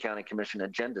soon as the County Commission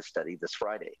agenda study this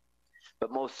Friday.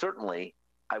 But most certainly,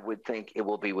 I would think it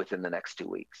will be within the next 2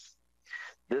 weeks.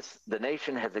 The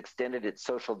nation has extended its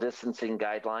social distancing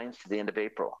guidelines to the end of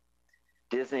April.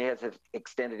 Disney has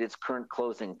extended its current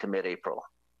closing to mid-April.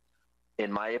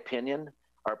 In my opinion,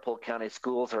 our Polk County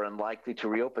schools are unlikely to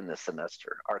reopen this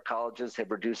semester. Our colleges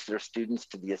have reduced their students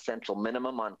to the essential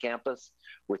minimum on campus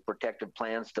with protective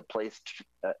plans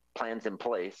in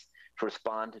place to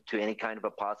respond to any kind of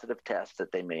a positive test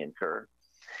that they may incur.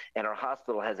 And our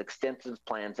hospital has extensive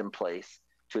plans in place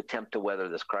to attempt to weather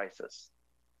this crisis.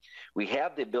 We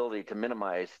have the ability to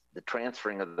minimize the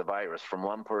transferring of the virus from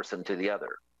one person to the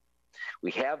other.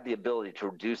 We have the ability to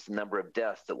reduce the number of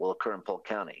deaths that will occur in Polk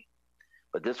County.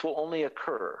 But this will only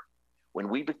occur when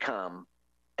we become,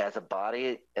 as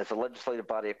a legislative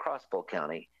body across Polk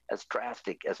County, as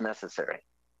drastic as necessary.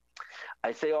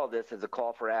 I say all this as a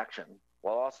call for action,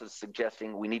 while also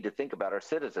suggesting we need to think about our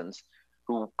citizens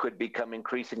who could become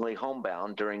increasingly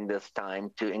homebound during this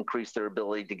time to increase their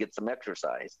ability to get some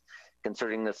exercise,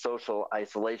 considering the social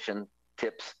isolation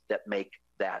tips that make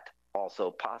that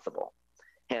also possible.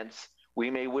 Hence, We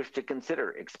may wish to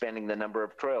consider expanding the number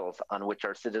of trails on which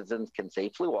our citizens can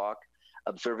safely walk,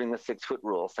 observing the 6-foot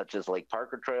rule, such as Lake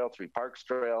Parker Trail, Three Parks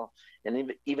Trail,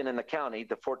 and even in the county,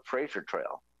 the Fort Fraser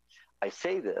Trail. I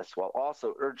say this while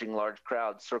also urging large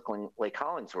crowds circling Lake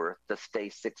Hollingsworth to stay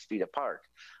 6 feet apart,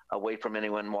 away from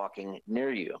anyone walking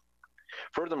near you.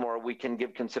 Furthermore, we can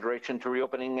give consideration to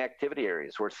reopening activity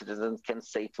areas where citizens can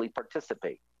safely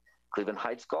participate. Cleveland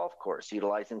Heights Golf Course,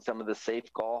 utilizing some of the safe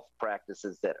golf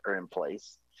practices that are in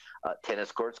place.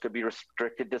 Tennis courts could be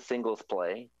restricted to singles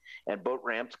play, and boat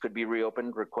ramps could be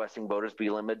reopened, requesting boaters be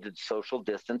limited to social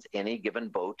distance any given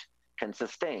boat can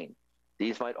sustain.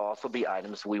 These might also be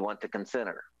items we want to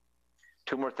consider.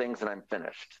 2 more things and I'm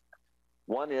finished.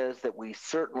 One is that we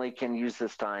certainly can use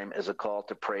this time as a call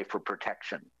to pray for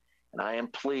protection. And I am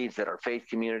pleased that our faith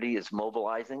community is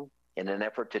mobilizing in an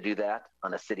effort to do that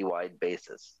on a citywide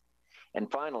basis. And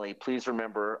finally, please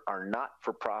remember our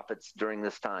not-for-profits during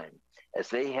this time, as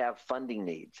they have funding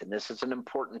needs, and this is an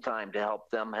important time to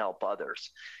help them help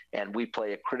others. And we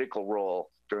play a critical role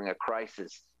during a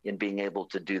crisis in being able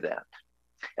to do that.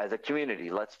 As a community,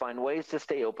 let's find ways to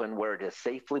stay open where it is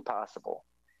safely possible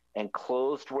and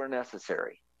closed where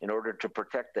necessary in order to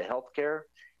protect the healthcare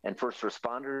and first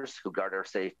responders who guard our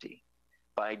safety.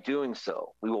 By doing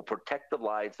so, we will protect the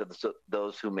lives of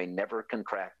those who may never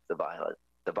contract the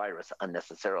virus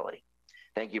unnecessarily.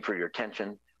 Thank you for your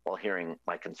attention while hearing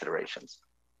my considerations.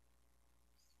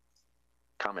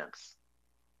 Comments?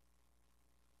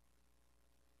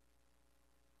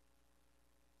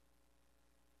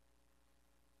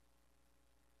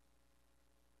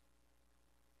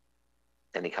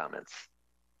 Any comments?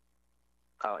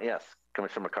 Oh, yes,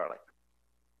 Commissioner McCarley.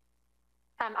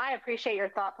 I appreciate your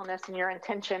thoughtfulness and your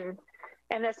intention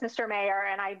in this, Mr. Mayor,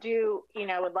 and I do,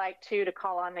 would like to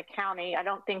call on the county. I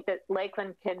don't think that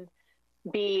Lakeland can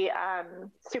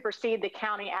supersede the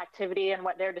county activity and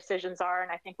what their decisions are,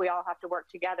 and I think we all have to work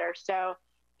together. So,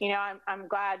 I'm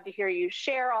glad to hear you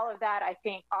share all of that. I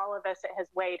think all of us, it has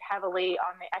weighed heavily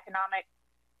on the economic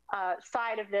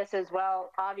side of this as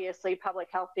well. Obviously, public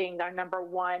health being our number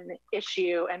one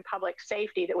issue, and public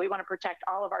safety, that we want to protect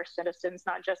all of our citizens,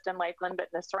 not just in Lakeland, but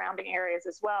in the surrounding areas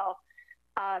as well.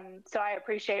 So I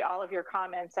appreciate all of your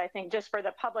comments. I think just for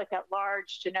the public at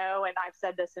large to know, and I've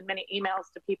said this in many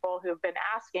emails to people who've been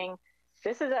asking,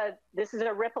 this is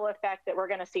a ripple effect that we're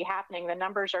going to see happening. The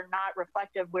numbers are not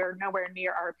reflective. We're nowhere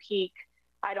near our peak,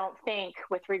 I don't think,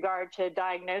 with regard to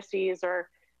diagnoses or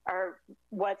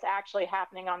what's actually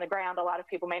happening on the ground. A lot of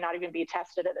people may not even be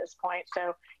tested at this point.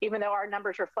 So even though our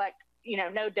numbers reflect,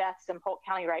 no deaths in Polk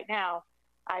County right now,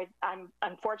 I'm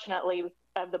unfortunately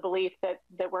of the belief that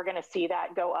we're going to see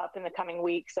that go up in the coming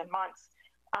weeks and months.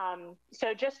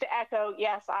 So just to echo,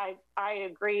 yes, I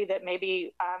agree that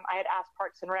maybe I had asked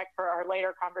Parks and Rec for our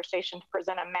later conversation to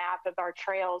present a map of our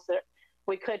trails that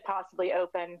we could possibly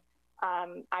open.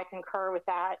 I concur with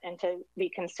that and to be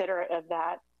considerate of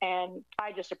that. And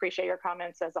I just appreciate your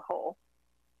comments as a whole.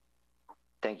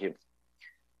 Thank you.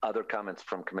 Other comments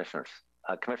from commissioners?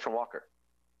 Commissioner Walker.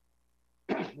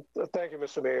 Thank you,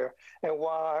 Mr. Mayor. And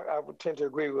while I would tend to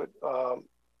agree with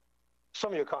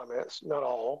some of your comments, not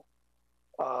all,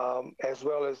 as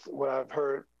well as what I've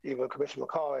heard even Commissioner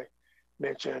McCauley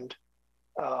mentioned,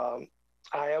 I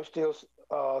am still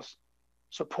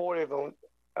supportive in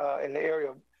the area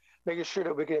of making sure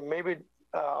that we can maybe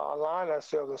align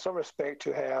ourselves in some respect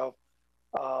to have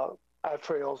our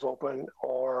trails open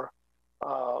or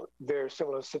very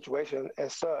similar situation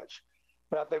as such.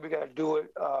 But I think we got to do it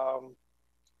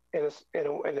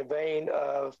in the vein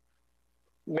of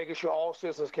making sure all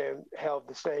citizens can have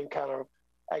the same kind of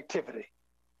activity.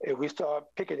 If we start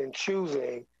picking and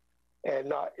choosing and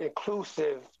not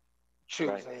inclusive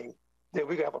choosing, right, then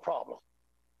we can have a problem.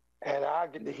 And I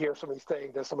get to hear some of these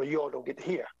things that some of you all don't get to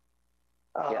hear.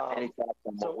 Any thoughts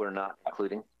on what we're not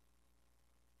including?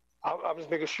 I'm just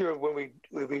making sure when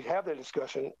we have the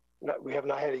discussion, we have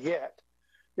not had it yet,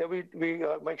 that we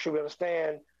make sure we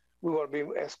understand we want to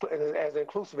be as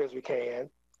inclusive as we can.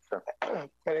 Sure.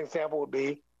 An example would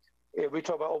be if we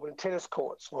talk about opening tennis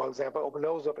courts, for example, open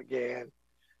those up again,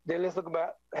 then let's look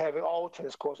about having all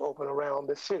tennis courts open around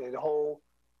the city, the whole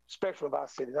spectrum of our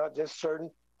city, not just certain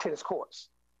tennis courts,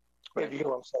 right, if you know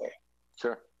what I'm saying.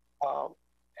 Sure.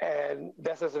 And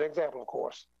that's as an example, of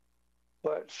course.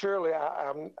 But surely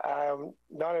I'm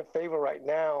not in favor right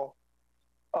now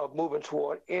of moving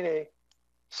toward any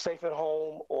safe at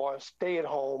home or stay at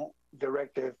home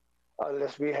directive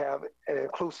unless we have an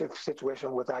inclusive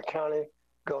situation with our county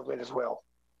government as well.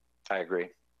 I agree.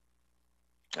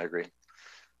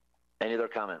 Any other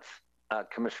comments?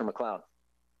 Commissioner McLeod.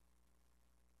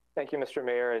 Thank you, Mr.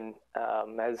 Mayor. And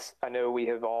as I know we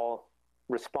have all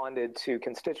responded to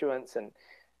constituents and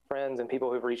friends and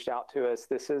people who've reached out to us.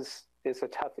 This is a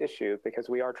tough issue because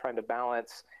we are trying to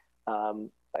balance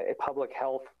a public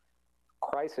health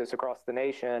crisis across the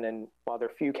nation. And while there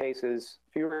are fewer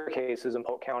cases in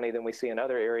Polk County than we see in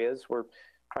other areas, we're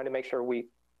trying to make sure we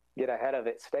get ahead of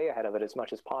it, stay ahead of it as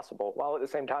much as possible, while at the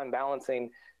same time balancing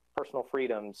personal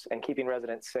freedoms and keeping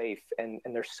residents safe. And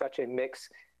there's such a mix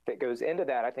that goes into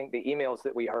that. I think the emails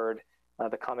that we heard,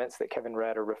 the comments that Kevin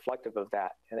read are reflective of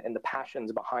that and the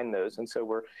passions behind those. And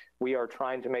so we are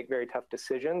trying to make very tough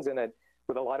decisions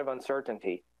with a lot of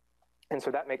uncertainty. And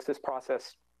so that makes this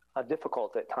process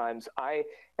difficult at times. I,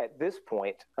 at this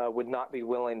point, would not be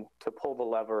willing to pull the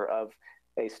lever of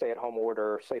a stay-at-home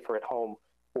order, safer-at-home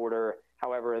order.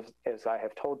 However, as I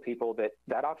have told people,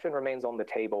 that option remains on the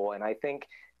table. And I think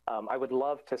I would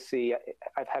love to see,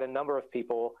 I've had a number of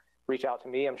people reach out to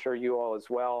me, I'm sure you all as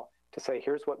well, to say,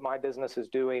 here's what my business is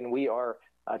doing. We are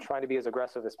trying to be as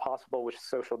aggressive as possible with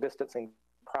social distancing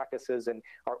practices, and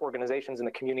our organizations in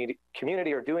the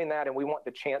community are doing that, and we want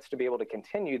the chance to be able to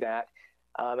continue that.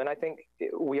 And I think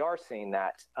we are seeing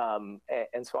that.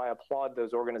 And so I applaud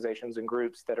those organizations and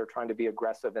groups that are trying to be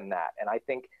aggressive in that. And I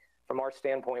think from our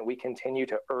standpoint, we continue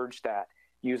to urge that,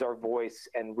 use our voice,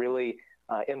 and really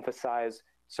emphasize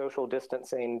social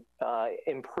distancing,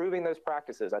 improving those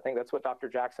practices. I think that's what Dr.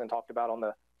 Jackson talked about on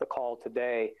the call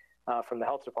today from the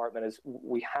health department, is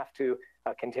we have to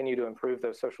continue to improve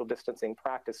those social distancing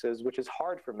practices, which is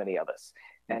hard for many of us.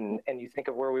 And you think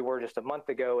of where we were just a month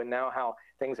ago and now how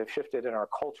things have shifted in our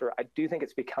culture. I do think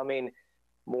it's becoming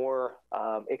more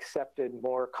accepted,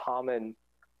 more common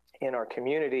in our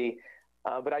community.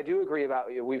 But I do agree about,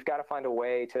 we've got to find a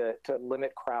way to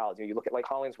limit crowds. You look at Lake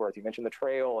Hollingsworth, you mentioned the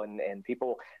trail and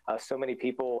people, so many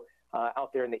people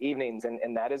out there in the evenings,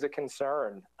 and that is a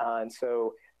concern. And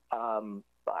so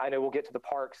I know we'll get to the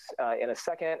parks in a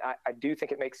second. I do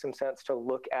think it makes some sense to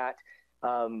look at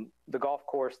the golf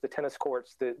course, the tennis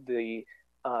courts, the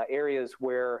areas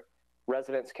where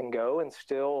residents can go and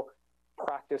still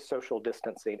practice social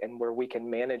distancing, and where we can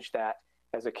manage that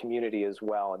as a community as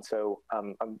well. And so I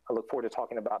look forward to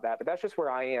talking about that, but that's just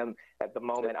where I am at the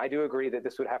moment. I do agree that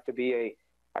this would have to be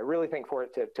I really think for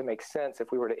it to make sense,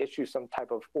 if we were to issue some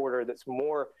type of order that's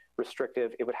more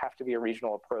restrictive, it would have to be a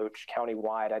regional approach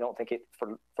countywide. I don't think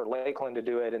for Lakeland to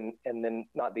do it and then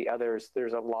not the others,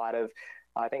 there's a lot of,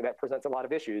 I think that presents a lot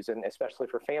of issues, and especially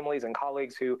for families and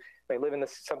colleagues who may live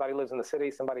somebody lives in the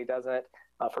city, somebody doesn't,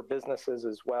 for businesses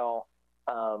as well.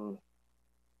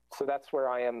 So that's where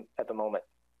I am at the moment.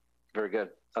 Very good.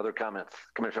 Other comments?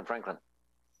 Commissioner Franklin.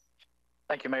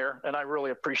 Thank you, Mayor. And I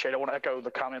really appreciate it. I want to echo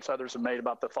the comments others have made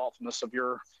about the thoughtfulness of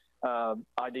your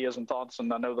ideas and thoughts.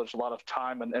 And I know there's a lot of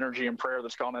time and energy and prayer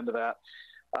that's gone into that.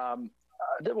 I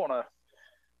did want to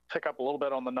pick up a little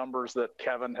bit on the numbers that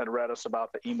Kevin had read us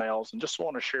about the emails, and just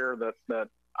want to share that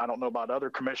I don't know about other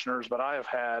commissioners, but I have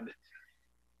had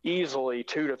easily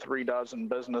 2 to 3 dozen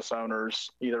business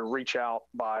owners either reach out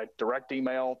by direct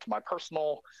email to my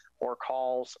personal or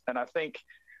calls. And I think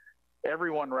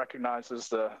everyone recognizes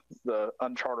the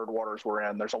uncharted waters we're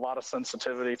in. There's a lot of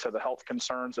sensitivity to the health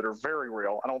concerns that are very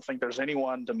real. I don't think there's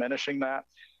anyone diminishing that.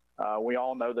 We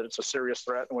all know that it's a serious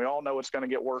threat, and we all know it's going to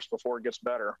get worse before it gets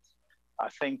better. I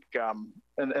think,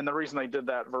 and the reason they did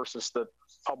that versus the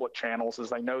public channels is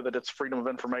they know that it's freedom of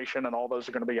information, and all those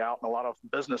are going to be out. And a lot of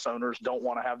business owners don't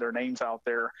want to have their names out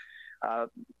there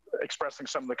expressing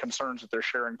some of the concerns that they're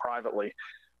sharing privately.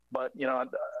 But,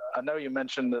 I know you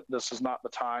mentioned that this is not the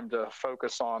time to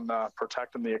focus on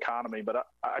protecting the economy, but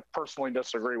I personally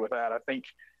disagree with that. I think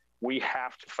we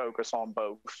have to focus on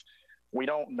both. We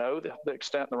don't know the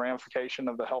extent and the ramification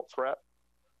of the health threat.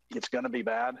 It's going to be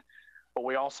bad. But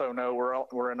we also know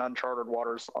we're in uncharted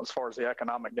waters as far as the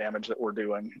economic damage that we're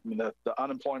doing. I mean, the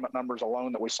unemployment numbers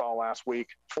alone that we saw last week,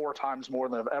 4 times more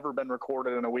than have ever been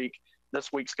recorded in a week.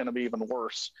 This week's going to be even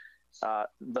worse.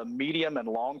 The medium and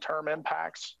long-term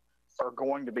impacts are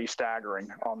going to be staggering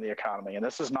on the economy. And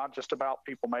this is not just about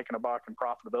people making a buck and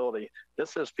profitability.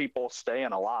 This is people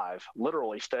staying alive,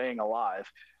 literally staying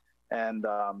alive. And,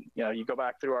 you go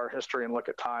back through our history and look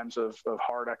at times of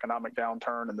hard economic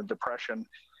downturn and the Depression.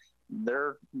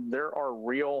 There are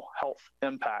real health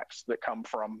impacts that come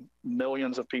from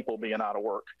millions of people being out of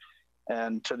work.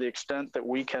 And to the extent that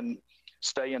we can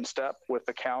stay in step with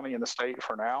the county and the state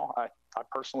for now, I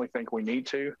personally think we need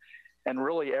to. And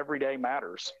really, every day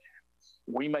matters.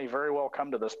 We may very well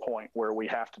come to this point where we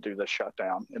have to do this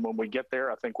shutdown. And when we get there,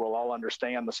 I think we'll all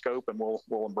understand the scope and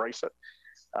we'll embrace it.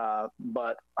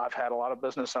 But I've had a lot of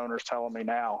business owners telling me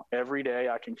now, every day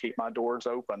I can keep my doors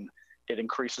open, it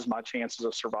increases my chances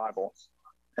of survival.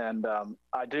 And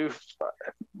I do,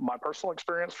 my personal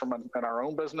experience from in our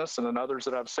own business and in others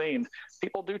that I've seen,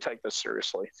 people do take this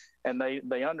seriously. And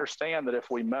they understand that if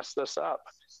we mess this up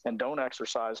and don't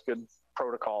exercise good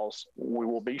protocols, we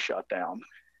will be shut down.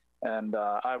 And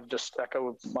I've just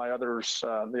echoed my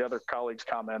the other colleagues'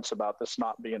 comments about this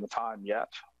not being the time yet.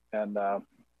 And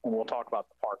we'll talk about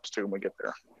the parks too when we get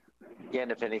there. Yeah,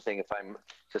 and if anything, if I'm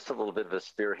just a little bit of a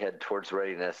spearhead towards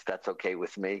readiness, that's okay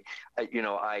with me.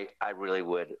 I really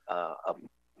would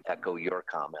echo your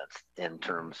comments in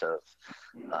terms of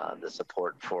the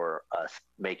support for us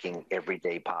making every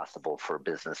day possible for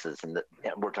businesses, and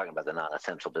we're talking about the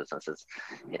non-essential businesses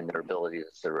in their ability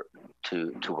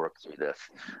to work through this.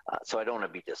 So I don't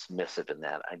want to be dismissive in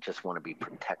that. I just want to be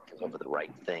protective of the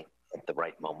right thing at the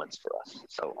right moments for us.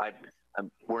 So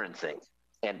we're in sync.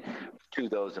 And to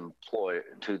those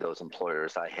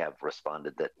employers, I have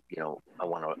responded that, I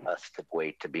want us to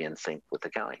wait to be in sync with the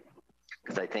county,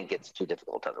 because I think it's too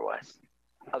difficult otherwise.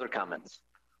 Other comments?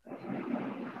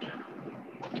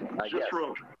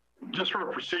 Just from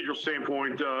a procedural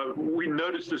standpoint, we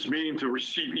noticed this meeting to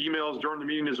receive emails during the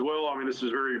meeting as well. I mean, this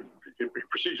is very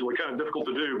procedurally kind of difficult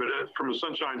to do, but from a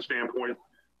Sunshine standpoint,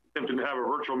 attempting to have a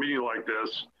virtual meeting like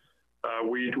this,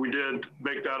 we did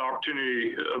make that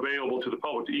opportunity available to the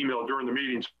public to email during the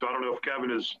meeting. So I don't know if Kevin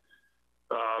is,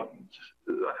 I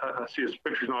see his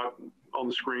picture's not on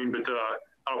the screen, but I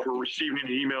don't know if we're receiving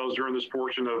any emails during this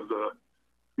portion of the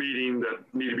meeting that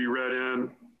need to be read in.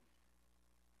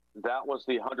 That was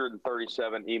the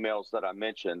 137 emails that I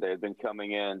mentioned. They had been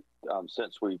coming in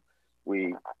since we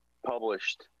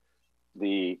published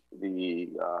the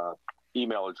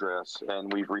email address,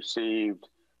 and we've received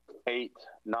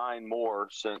 8-9 more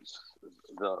since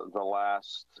the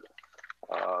last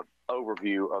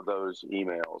overview of those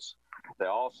emails. They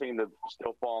all seem to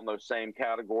still fall in those same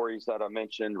categories that I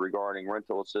mentioned regarding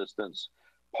rental assistance,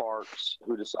 parks,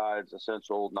 who decides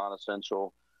essential,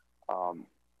 non-essential,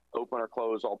 open or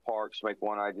close all parks, make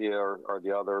one idea or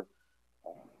the other,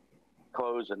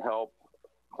 close and help,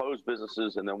 close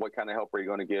businesses, and then what kind of help are you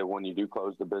going to give when you do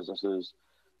close the businesses?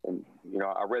 And,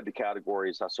 I read the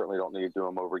categories. I certainly don't need to do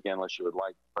them over again unless you would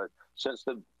like. But since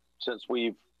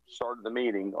we've started the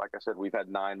meeting, like I said, we've had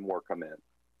 9 more come in.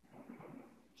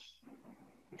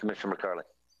 Commissioner McCarley.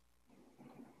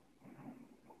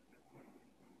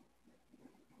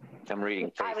 I'm reading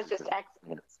faces. I was just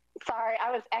sorry.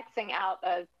 I was Xing out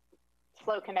a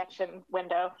slow connection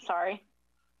window. Sorry.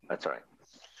 That's all right.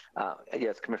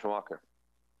 Yes, Commissioner Walker.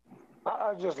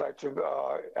 I'd just like to,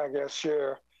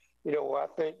 share. I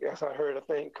think, as I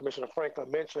think Commissioner Franklin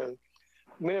mentioned,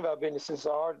 many of our businesses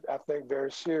are, I think,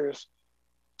 very serious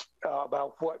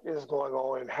about what is going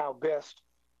on and how best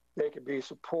they can be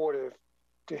supportive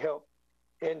to help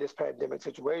in this pandemic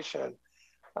situation.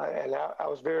 And I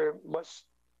was very much,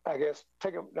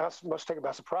 not so much taken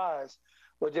by surprise,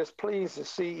 but just pleased to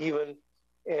see even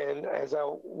as I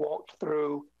walked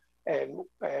through and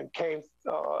came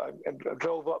and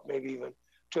drove up maybe even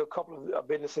to a couple of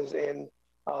businesses in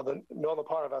the northern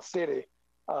part of our city,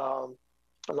 along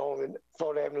the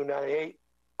Florida Avenue 98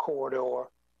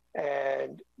 corridor,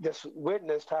 and just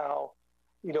witnessed how,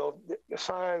 the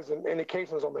signs and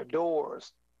indications on their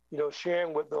doors,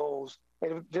 sharing with those,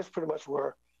 and just pretty much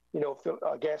were,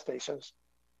 gas stations,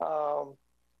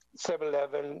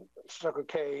 7-Eleven, Circle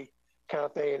K kind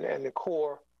of thing, and the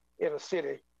core inner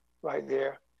city right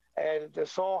there. And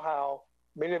just saw how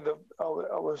many of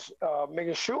was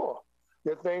making sure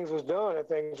that things was done and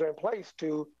things are in place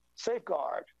to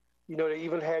safeguard. They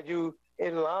even had you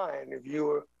in line if you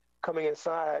were coming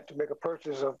inside to make a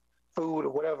purchase of food or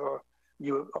whatever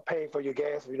you are paying for your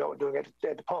gas if you're not doing it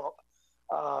at the pump.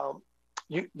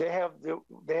 They had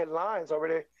lines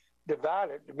already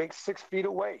divided to make 6 feet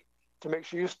away to make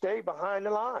sure you stay behind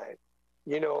the line.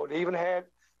 They even had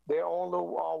their own little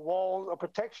wall of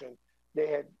protection. They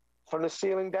had from the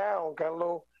ceiling down, got a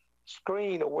little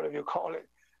screen or whatever you call it,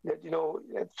 that,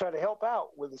 try to help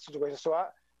out with the situation. So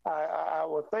I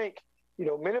would think,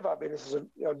 many of our businesses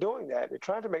are doing that. They're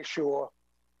trying to make sure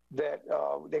that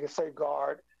they can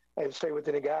safeguard and stay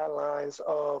within the guidelines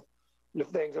of the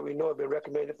things that we know have been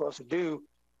recommended for us to do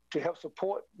to help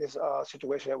support this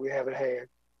situation that we have at hand.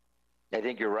 I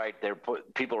think you're right.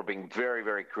 People are being very,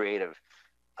 very creative.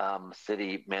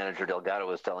 City Manager Delgado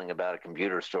was telling about a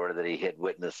computer store that he had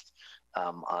witnessed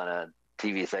on a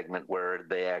TV segment where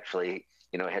they actually,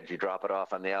 had you drop it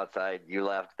off on the outside, you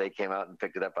left, they came out and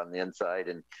picked it up on the inside.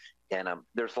 And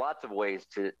there's lots of ways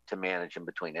to manage in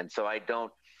between. And so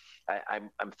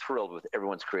I'm thrilled with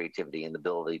everyone's creativity and the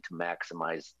ability to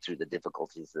maximize through the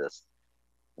difficulties of this.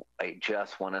 I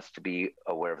just want us to be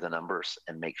aware of the numbers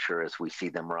and make sure as we see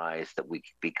them rise that we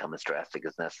become as drastic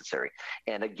as necessary.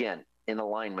 And again, in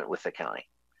alignment with the county,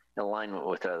 in alignment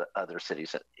with other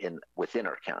cities within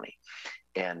our county.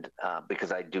 And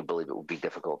because I do believe it would be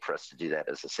difficult for us to do that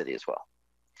as a city as well.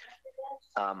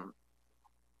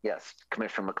 Yes,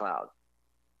 Commissioner McLeod.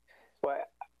 Well,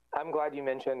 I'm glad you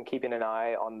mentioned keeping an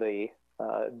eye on the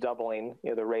doubling,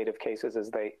 the rate of cases as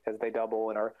they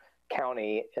double in our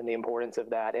county, and the importance of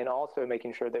that, and also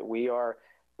making sure that we are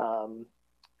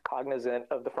cognizant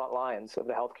of the front lines of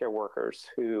the healthcare workers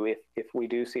who, if we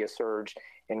do see a surge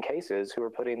in cases, who are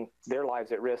putting their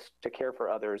lives at risk to care for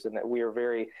others, and that we are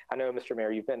I know, Mr.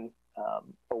 Mayor, you've been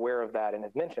aware of that and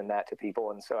have mentioned that to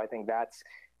people, and so I think that's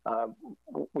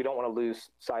we don't want to lose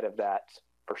sight of that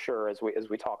for sure as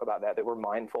we talk about that we're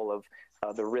mindful of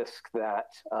the risk that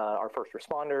our first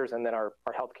responders and then our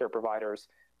healthcare providers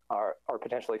are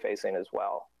potentially facing as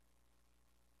well.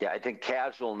 Yeah, I think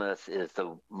casualness is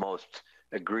the most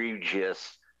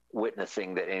egregious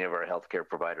witnessing that any of our healthcare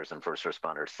providers and first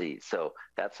responders see. So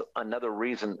that's another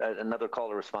reason, another call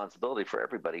to responsibility for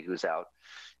everybody who's out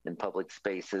in public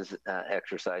spaces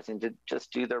exercising to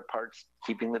just do their parts,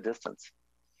 keeping the distance.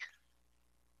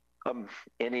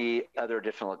 Any other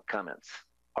additional comments?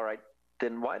 All right,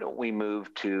 then why don't we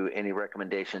move to any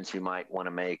recommendations you might want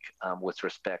to make with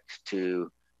respect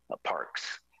to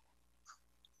parks?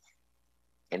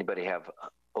 Anybody have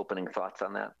opening thoughts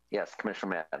on that? Yes,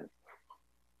 Commissioner Madden.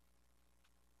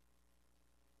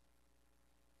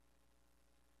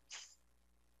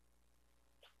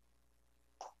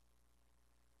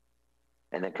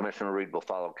 And then Commissioner Reed will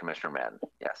follow Commissioner Madden.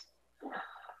 Yes.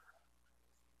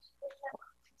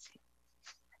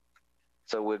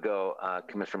 So we'll go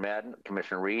Commissioner Madden,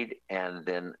 Commissioner Reed, and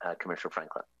then Commissioner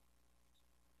Franklin.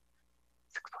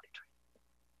 6:43.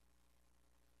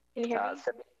 Can you hear me?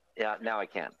 Yeah, now I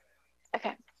can.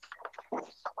 Okay.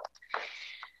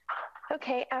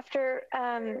 Okay, after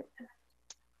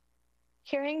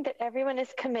hearing that everyone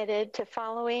is committed to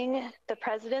following the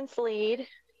president's lead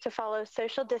to follow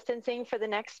social distancing for the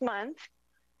next month,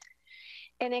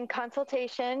 and in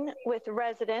consultation with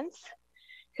residents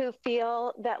who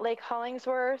feel that Lake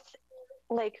Hollingsworth,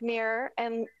 Lake Mirror,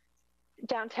 and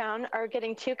downtown are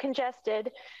getting too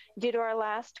congested due to our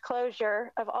last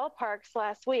closure of all parks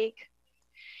last week,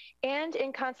 and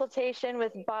in consultation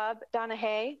with Bob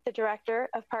Donahue, the Director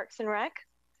of Parks and Rec,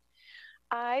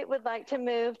 I would like to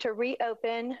move to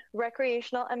reopen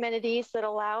recreational amenities that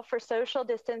allow for social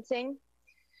distancing,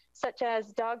 such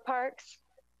as dog parks,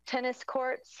 tennis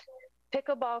courts,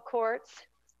 pickleball courts,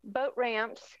 boat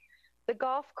ramps, the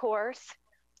golf course,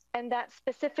 and that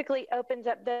specifically opens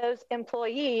up those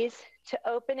employees to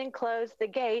open and close the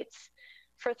gates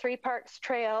for Three Parks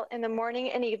Trail in the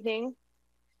morning and evening,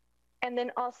 and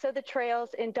then also the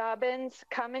trails in Dobbins,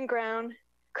 Common Ground,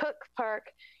 Cook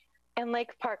Park, and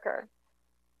Lake Parker.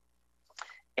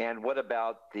 And what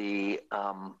about the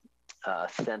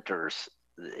centers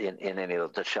in any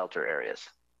of the shelter areas?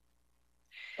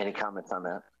 Any comments on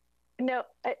that? No,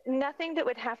 nothing that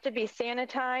would have to be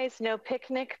sanitized, no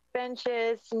picnic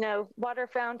benches, no water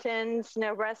fountains,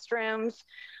 no restrooms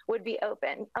would be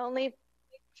open. Only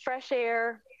fresh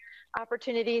air,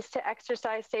 opportunities to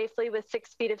exercise safely with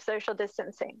 6 feet of social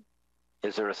distancing.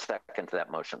 Is there a second to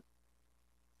that motion?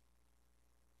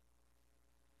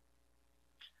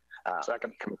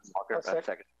 Second. Walker,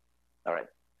 second. All right.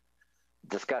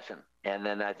 Discussion. And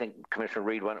then I think Commissioner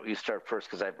Reed, why don't you start first,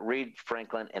 because I have Reed,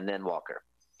 Franklin, and then Walker.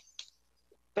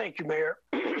 Thank you, Mayor.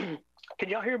 Can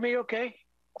y'all hear me okay?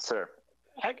 Sir.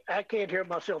 I can't hear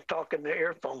myself talking in the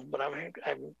earphones, but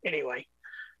anyway.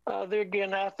 There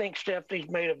again, I think Stephanie's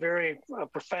made a very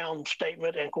profound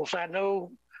statement. And of course, I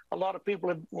know a lot of people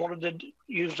have wanted to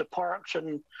use the parks.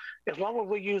 And as long as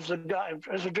we use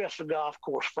let's address the golf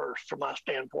course first, from my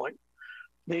standpoint.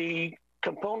 The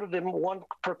component in one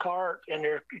per cart and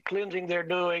their cleansing they're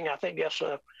doing, I think that's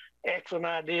an excellent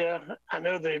idea. I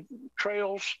know the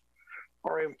trails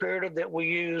are imperative that we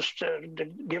use to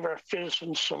give our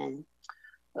citizens some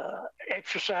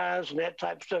exercise and that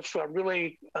type of stuff. So I'm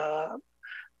really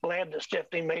glad that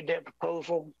Stephanie made that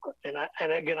proposal,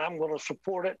 and again, I'm going to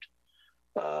support it.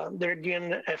 There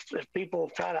again, if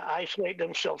people try to isolate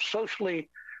themselves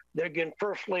socially, there again,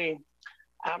 personally,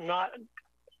 I'm not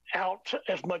out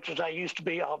as much as I used to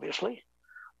be, obviously.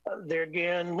 There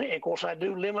again, of course, I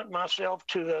do limit myself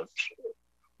to the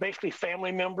basically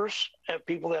family members and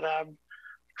people that I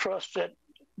trust that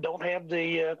don't have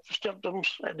the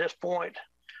symptoms at this point.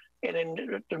 And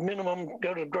then the minimum,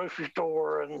 go to the grocery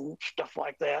store and stuff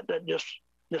like that. That just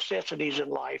necessities in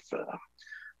life.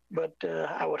 But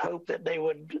I would hope that they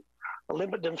would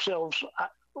limit themselves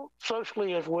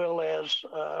socially as well as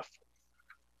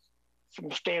from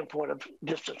the standpoint of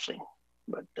distancing.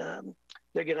 But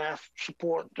again, I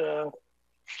support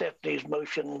Stephanie's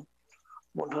motion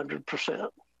 100%.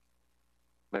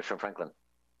 Commissioner Franklin,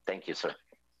 thank you, sir.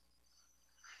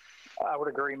 I would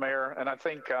agree, Mayor. And I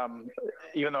think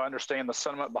even though I understand the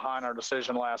sentiment behind our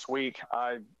decision last week,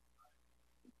 I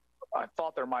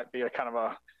thought there might be a kind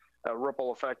of a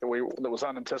ripple effect that was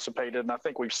unanticipated. And I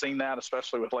think we've seen that,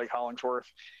 especially with Lake Hollingsworth.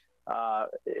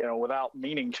 Without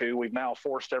meaning to, we've now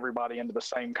forced everybody into the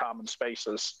same common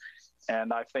spaces.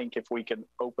 And I think if we could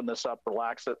open this up,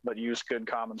 relax it, but use good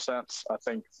common sense, I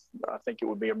think it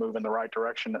would be a move in the right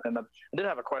direction. And I did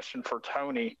have a question for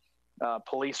Tony,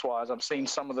 police-wise. I've seen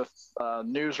some of the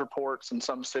news reports in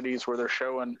some cities where they're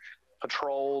showing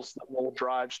patrols that will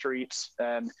drive streets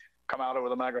and come out over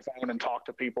the megaphone and talk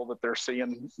to people that they're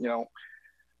seeing, not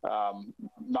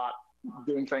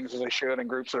doing things as they should in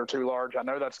groups that are too large. I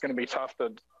know that's going to be tough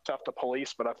to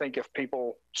police, but I think if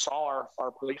people saw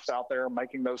our police out there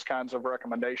making those kinds of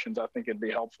recommendations, I think it'd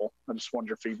be helpful. I just wanted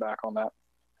your feedback on that.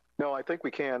 No, I think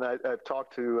we can. I've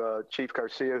talked to Chief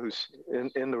Garcia, who's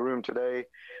in the room today.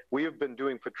 We have been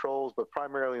doing patrols, but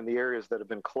primarily in the areas that have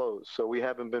been closed. So we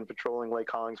haven't been patrolling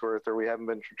Lake Hollingsworth, or we haven't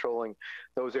been patrolling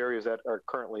those areas that are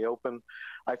currently open.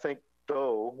 I think,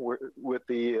 though, with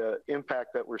the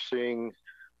impact that we're seeing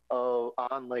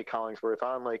on Lake Hollingsworth,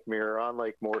 on Lake Mirror, on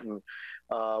Lake Morton,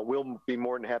 we'll be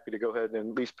more than happy to go ahead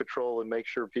and at least patrol and make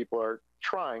sure people are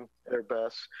trying their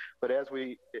best. But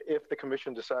if the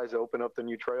commission decides to open up the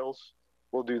new trails,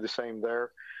 we'll do the same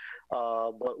there.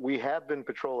 But we have been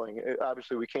patrolling.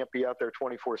 Obviously, we can't be out there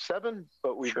 24/7,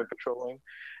 but we've been patrolling.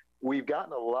 We've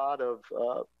gotten a lot of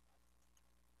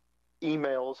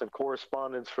emails and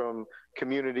correspondence from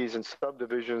communities and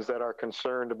subdivisions that are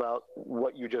concerned about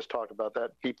what you just talked about,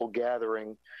 that people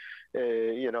gathering,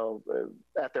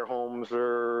 at their homes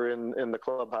or in the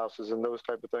clubhouses and those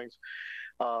type of things.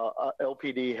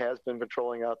 LPD has been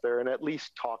patrolling out there and at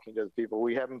least talking to the people.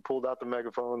 We haven't pulled out the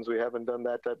megaphones. We haven't done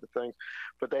that type of thing,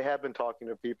 but they have been talking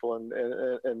to people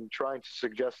and trying to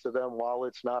suggest to them, while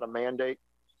it's not a mandate,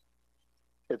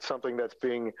 it's something that's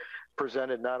being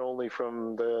presented not only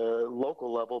from the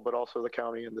local level, but also the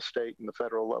county and the state and the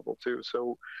federal level too.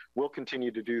 So we'll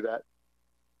continue to do that.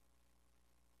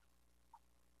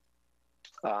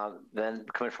 Then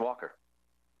Commissioner Walker.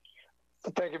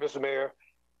 Thank you, Mr. Mayor.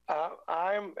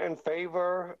 I'm in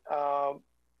favor of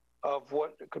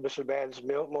what Commissioner Madden's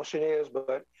motion is,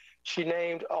 but she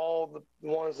named all the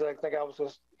ones that I think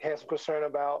had some concern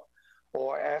about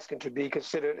or asking to be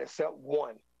considered except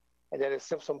one, and that is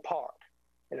Simpson Park.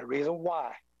 And the reason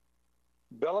why,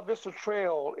 Bella Vista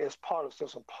Trail is part of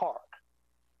Simpson Park.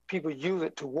 People use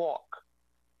it to walk.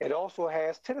 It also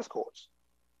has tennis courts.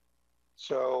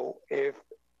 So if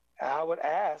I would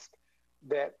ask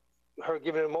that her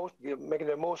making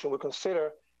the motion would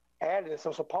consider adding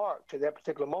Simpson Park to that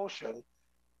particular motion,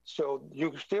 so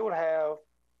you still would have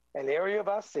an area of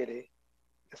our city,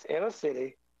 it's inner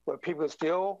city, where people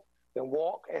still can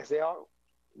walk as they are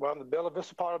around the Bella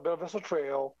Vista part of Bella Vista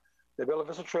Trail. The Bella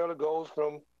Vista Trail that goes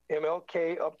from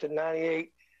MLK up to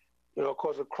 98, of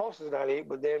course it crosses 98,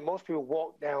 but then most people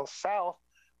walk down south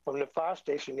from the fire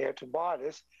station there to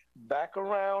Bardis, back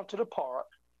around to the park,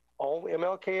 on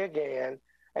MLK again,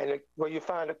 and where you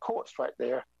find the courts right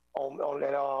there on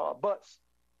that butts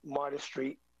Marty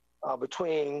Street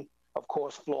between, of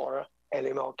course, Florida and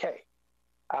MLK.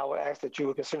 I would ask that you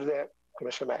would consider that,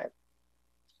 Commissioner Madden.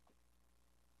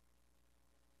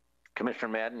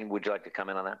 Commissioner Madden, would you like to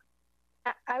comment on that?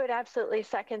 I would absolutely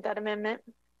second that amendment.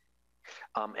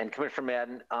 And Commissioner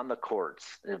Madden, on the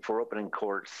courts, if we're opening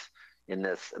courts in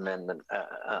this amendment,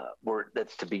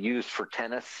 that's to be used for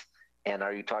tennis, and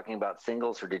are you talking about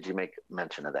singles, or did you make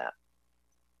mention of that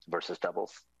versus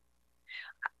doubles?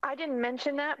 I didn't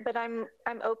mention that, but I'm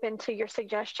open to your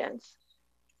suggestions.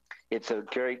 It's a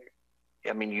great,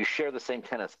 you share the same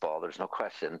tennis ball, there's no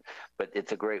question, but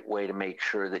it's a great way to make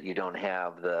sure that you don't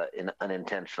have the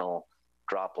unintentional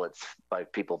droplets by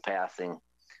people passing,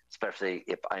 especially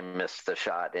if I miss the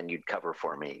shot and you'd cover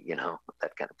for me,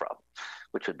 that kind of problem,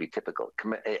 which would be typical.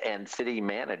 And City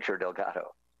Manager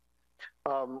Delgado.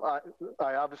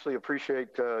 I obviously appreciate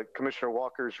Commissioner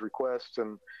Walker's request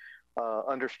and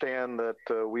understand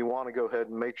that we want to go ahead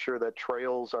and make sure that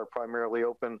trails are primarily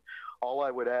open. All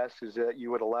I would ask is that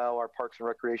you would allow our Parks and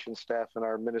Recreation staff and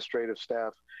our administrative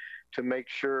staff to make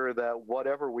sure that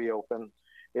whatever we open,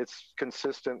 it's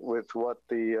consistent with what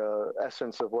the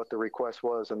essence of what the request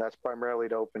was, and that's primarily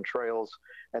to open trails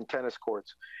and tennis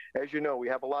courts. As you know, we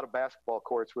have a lot of basketball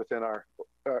courts within our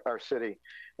our city,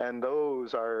 and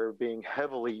those are being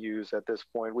heavily used at this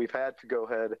point. We've had to go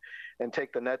ahead and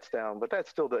take the nets down, but that's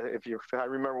still I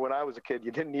remember when I was a kid,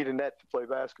 you didn't need a net to play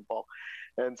basketball.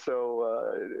 And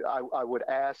so I would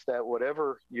ask that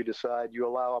whatever you decide, you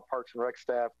allow our Parks and Rec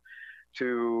staff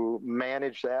to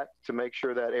manage that, to make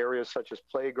sure that areas such as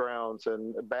playgrounds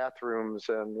and bathrooms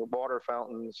and water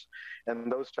fountains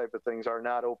and those type of things are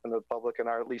not open to the public and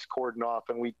are at least cordoned off.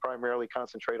 And we primarily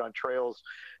concentrate on trails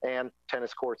and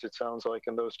tennis courts, it sounds like,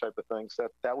 and those type of things.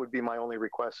 That would be my only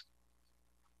request.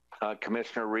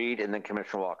 Commissioner Reed and then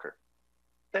Commissioner Walker.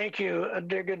 Thank you,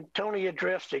 Diggan. Tony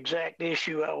addressed the exact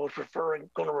issue I was going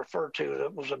to refer to.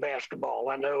 That was the basketball.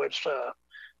 I know it's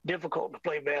difficult to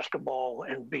play basketball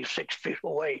and be 6 feet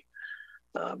away.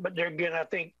 But there again, I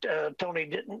think Tony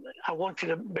didn't. I want you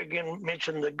to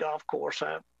mention the golf course.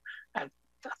 I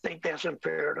think that's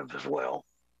imperative as well.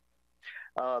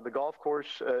 The golf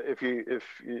course, if you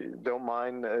don't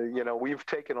mind, we've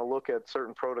taken a look at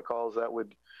certain protocols that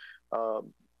would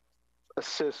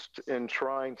assist in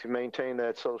trying to maintain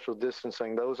that social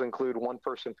distancing. Those include one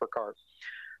person per cart.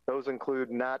 Those include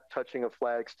not touching a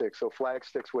flag stick. So flag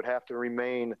sticks would have to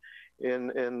remain in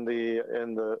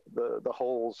the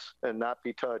holes and not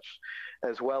be touched,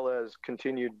 as well as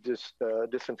continued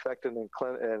disinfecting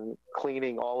and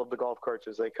cleaning all of the golf carts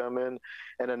as they come in,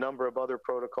 and a number of other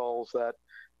protocols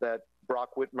that Brock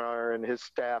Whitmire and his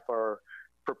staff are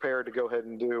prepared to go ahead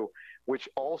and do, which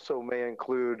also may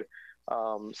include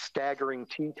staggering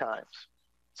tee times,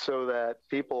 so that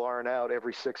people aren't out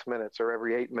every 6 minutes or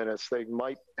every 8 minutes. They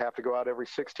might have to go out every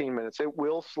 16 minutes. It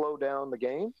will slow down the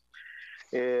game.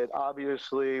 It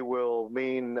obviously will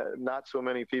mean not so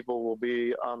many people will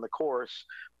be on the course,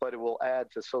 but it will add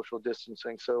to social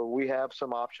distancing. So we have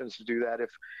some options to do that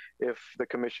if the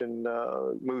commission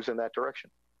moves in that direction.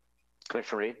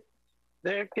 Commissioner Reed?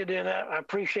 I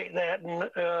appreciate that.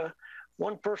 And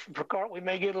one person per cart, we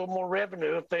may get a little more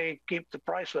revenue if they keep the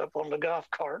price up on the golf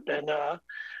cart, and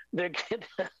it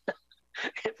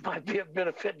might be a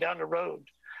benefit down the road.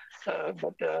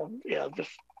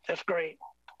 That's great.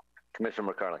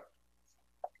 Commissioner McCarley.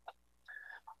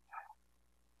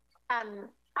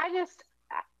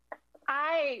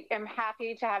 I am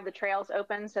happy to have the trails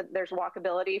open so that there's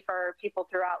walkability for people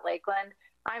throughout Lakeland.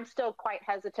 I'm still quite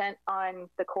hesitant on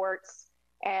the courts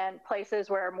and places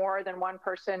where more than one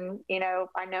person,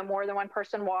 I know more than one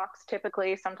person walks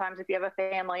typically. Sometimes if you have a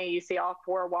family, you see all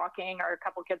four walking or a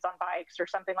couple kids on bikes or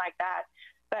something like that.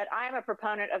 But I'm a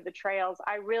proponent of the trails.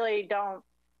 I really don't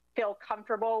feel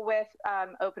comfortable with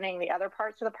opening the other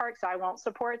parts of the park, so I won't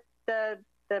support the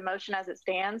motion as it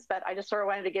stands. But I just sort of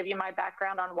wanted to give you my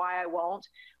background on why I won't.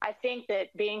 I think that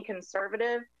being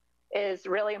conservative is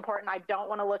really important. I don't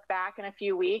want to look back in a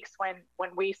few weeks when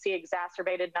we see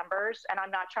exacerbated numbers. And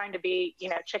I'm not trying to be,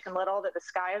 Chicken Little that the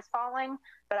sky is falling,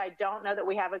 but I don't know that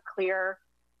we have a clear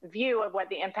view of what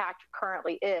the impact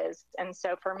currently is. And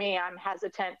so for me, I'm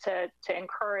hesitant to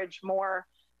encourage more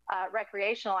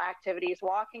recreational activities.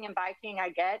 Walking and biking, I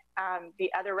get.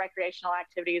 The other recreational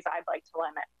activities I'd like to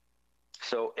limit.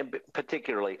 So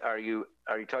particularly, are you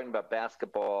talking about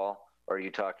basketball? Or are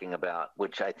you talking about,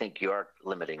 which I think you are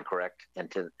limiting, correct?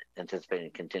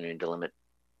 Anticipating continuing to limit,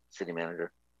 city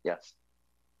manager? Yes.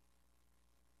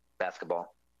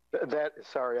 Basketball.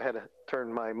 Sorry, I had to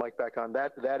turn my mic back on.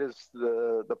 That is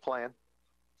the plan.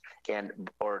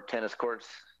 Or tennis courts?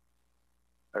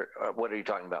 Or what are you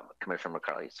talking about, Commissioner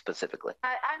McCarley, specifically?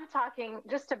 I'm talking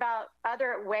just about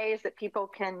other ways that people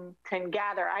can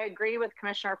gather. I agree with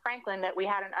Commissioner Franklin that we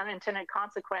had an unintended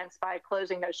consequence by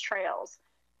closing those trails.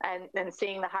 And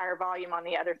seeing the higher volume on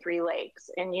the other three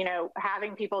lakes. And,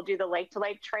 having people do the lake to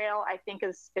lake trail, I think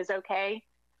is okay.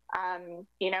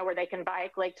 Where they can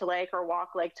bike lake to lake or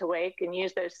walk lake to lake and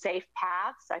use those safe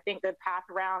paths. I think the path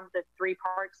around the Three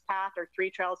Parks path or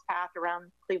Three Trails path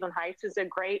around Cleveland Heights is a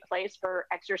great place for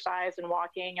exercise and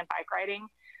walking and bike riding.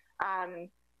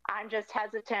 I'm just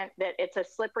hesitant that it's a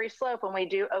slippery slope when we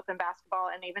do open basketball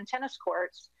and even tennis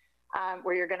courts.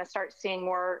 Where you're going to start seeing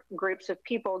more groups of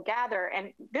people gather.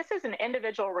 And this is an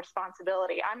individual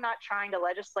responsibility. I'm not trying to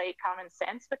legislate common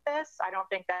sense with this. I don't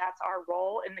think that's our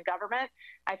role in the government.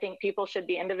 I think people should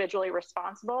be individually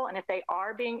responsible. And if they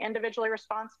are being individually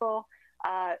responsible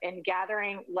and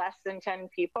gathering less than 10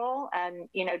 people and,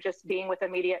 just being with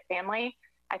immediate family,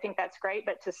 I think that's great.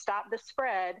 But to stop the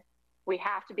spread, we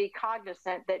have to be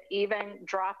cognizant that even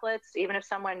droplets, even if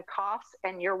someone coughs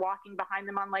and you're walking behind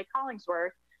them on Lake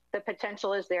Hollingsworth, the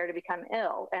potential is there to become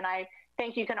ill. And I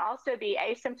think you can also be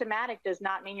asymptomatic does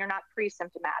not mean you're not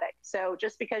pre-symptomatic. So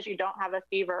just because you don't have a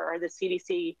fever or the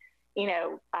CDC,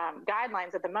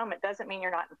 guidelines at the moment doesn't mean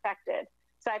you're not infected.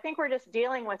 So I think we're just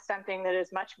dealing with something that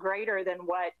is much greater than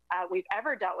what we've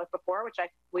ever dealt with before, which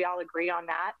we all agree on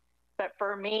that. But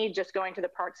for me, just going to the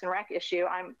Parks and Rec issue,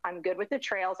 I'm good with the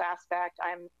trails aspect.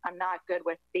 I'm not good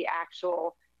with the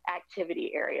actual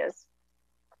activity areas.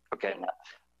 Okay,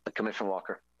 Commissioner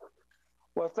Walker.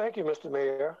 Well, thank you, Mr.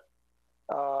 Mayor.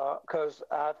 Because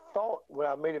I thought when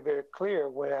I made it very clear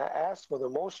when I asked for the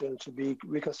motion to be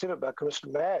reconsidered by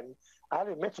Commissioner Madden, I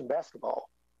didn't mention basketball.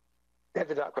 That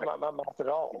did not come out of my mouth at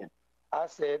all. I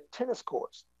said tennis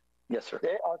courts. Yes, sir.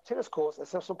 There are tennis courts at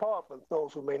Simpson Park for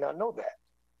those who may not know that.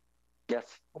 Yes.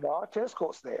 There are tennis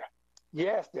courts there.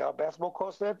 Yes, there are basketball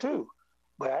courts there too.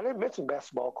 But I didn't mention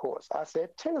basketball courts. I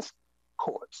said tennis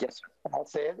courts. Yes, sir. I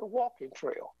said the walking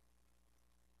trail.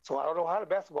 So I don't know how the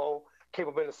basketball came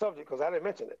up in the subject because I didn't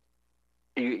mention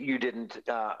it. You didn't.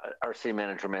 Our city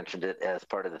manager mentioned it as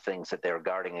part of the things that they're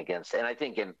guarding against. And I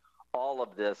think in all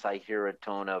of this, I hear a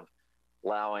tone of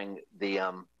allowing the,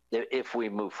 if we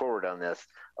move forward on this,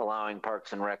 allowing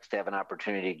Parks and Recs to have an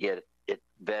opportunity to get it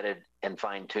vetted and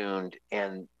fine-tuned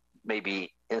and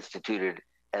maybe instituted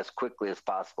as quickly as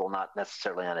possible, not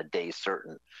necessarily on a day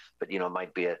certain, but,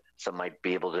 some might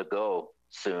be able to go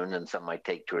soon and some might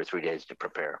take 2 or 3 days to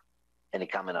prepare. Any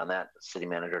comment on that, City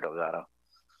Manager Delgado?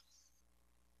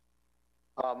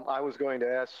 I was going to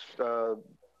ask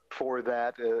for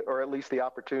that, or at least the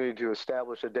opportunity to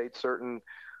establish a date certain,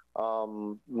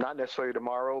 not necessarily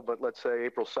tomorrow, but let's say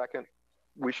April 2nd.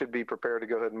 We should be prepared to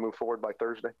go ahead and move forward by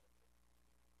Thursday.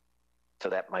 So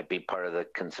that might be part of the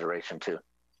consideration too.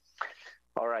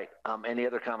 All right. Any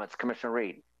other comments? Commissioner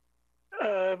Reed.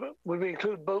 Would we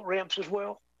include boat ramps as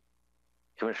well?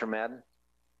 Commissioner Madden?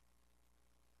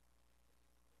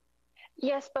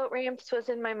 Yes, boat ramps was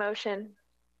in my motion.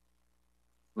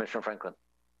 Commissioner Franklin?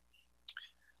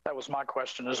 That was my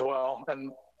question as well.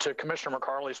 And to Commissioner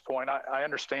McCarley's point, I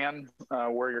understand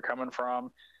where you're coming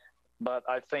from, but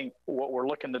I think what we're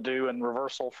looking to do in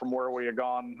reversal from where we had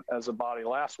gone as a body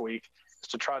last week is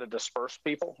to try to disperse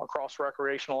people across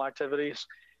recreational activities.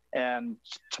 And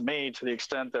to me, to the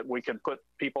extent that we can put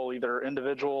people either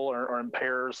individual or in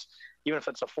pairs, even if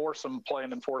it's a foursome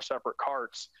playing in 4 separate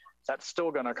carts, that's still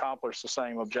going to accomplish the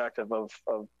same objective of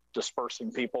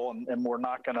dispersing people. And we're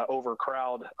not going to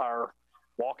overcrowd our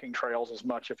walking trails as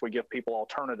much if we give people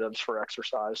alternatives for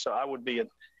exercise. So I would be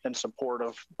in support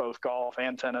of both golf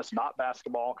and tennis, not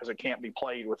basketball, because it can't be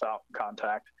played without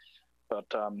contact. But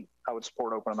I would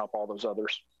support opening up all those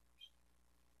others.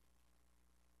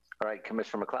 All right,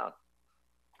 Commissioner McLeod.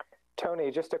 Tony,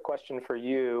 just a question for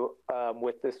you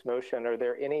with this motion. Are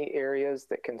there any areas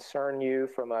that concern you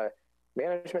from a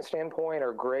management standpoint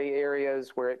or gray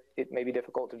areas where it may be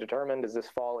difficult to determine? Does this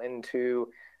fall into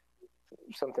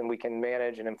something we can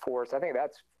manage and enforce? I think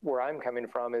that's where I'm coming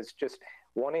from, is just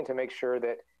wanting to make sure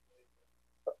that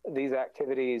these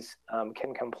activities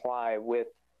can comply with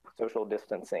social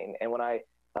distancing. And when I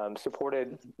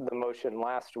supported the motion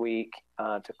last week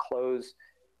to close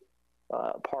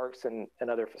parks and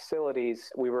other facilities,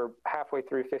 we were halfway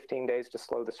through 15 days to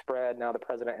slow the spread. Now the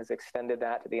president has extended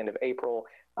that to the end of April,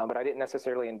 but I didn't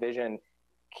necessarily envision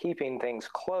keeping things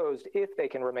closed if they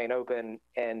can remain open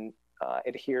and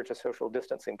adhere to social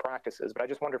distancing practices. But I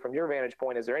just wonder, from your vantage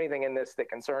point, is there anything in this that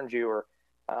concerns you or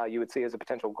you would see as a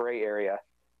potential gray area?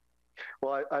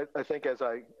 Well, I think, as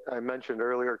I mentioned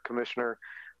earlier, Commissioner,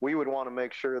 we would want to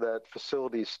make sure that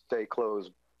facilities stay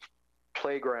closed,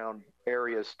 playground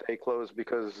areas stay closed,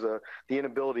 because the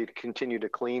inability to continue to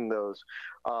clean those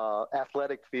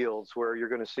athletic fields where you're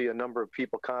going to see a number of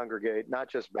people congregate, not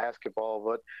just basketball,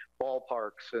 but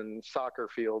ballparks and soccer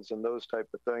fields and those type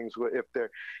of things. If they're,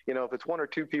 if it's 1 or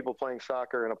 2 people playing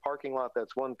soccer in a parking lot,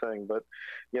 that's one thing, but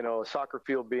a soccer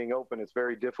field being open, it's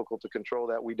very difficult to control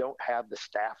that. We don't have the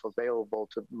staff available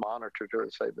to monitor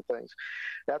those type of things.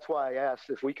 That's why I asked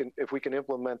if we can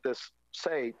implement this,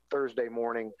 say Thursday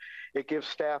morning. It gives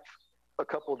staff a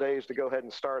couple of days to go ahead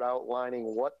and start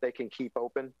outlining what they can keep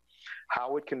open,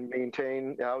 how it can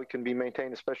be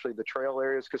maintained, especially the trail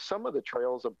areas, because some of the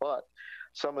trails abut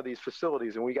some of these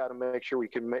facilities, and we got to make sure we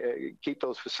can keep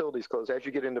those facilities closed. As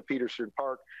you get into Peterson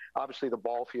Park, obviously the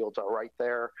ball fields are right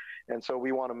there, and so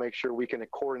we want to make sure we can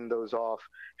cordon those off,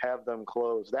 have them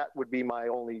closed. That would be my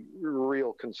only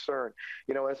real concern.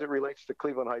 As it relates to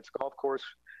Cleveland Heights Golf Course,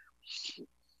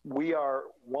 we are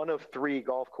one of 3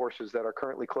 golf courses that are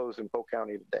currently closed in Polk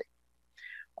County today.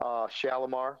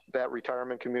 Shalimar, that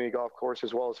retirement community golf course,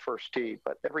 as well as First Tee.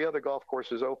 But every other golf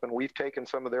course is open. We've taken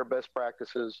some of their best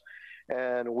practices,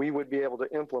 and we would be able to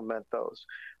implement those.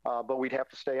 But we'd have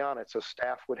to stay on it. So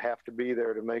staff would have to be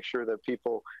there to make sure that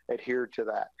people adhere to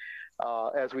that.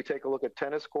 As we take a look at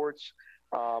tennis courts,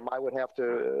 I would have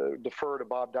to defer to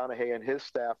Bob Donahue and his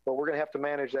staff, but we're going to have to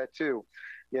manage that too.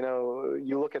 You know,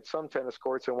 you look at some tennis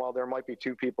courts, and while there might be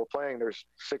 2 people playing, there's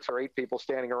 6 or 8 people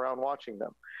standing around watching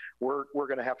them. We're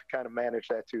going to have to kind of manage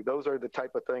that too. Those are the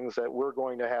type of things that we're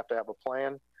going to have a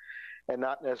plan, and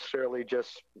not necessarily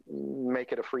just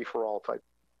make it a free-for-all type.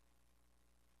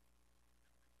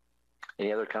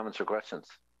 Any other comments or questions?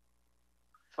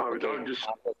 Okay.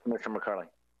 Commissioner McCarley.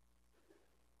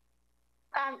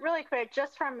 Really quick,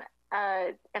 just from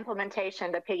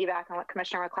implementation to piggyback on what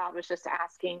Commissioner McLeod was just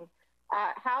asking,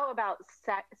 how about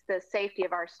the safety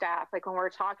of our staff? Like when we're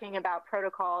talking about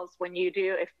protocols, when you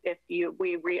do,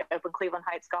 we reopen Cleveland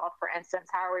Heights Golf, for instance,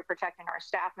 how are we protecting our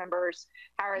staff members?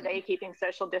 How are they keeping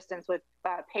social distance with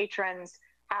patrons?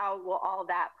 How will all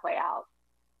that play out?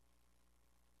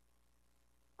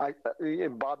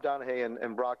 Bob Donahue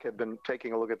and Brock have been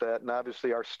taking a look at that, and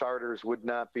obviously our starters would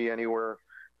not be anywhere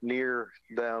near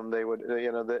them. They would,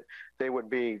 they would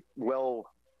be well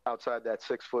outside that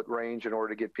 6-foot range in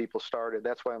order to get people started.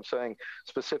 That's why I'm saying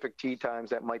specific tee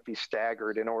times that might be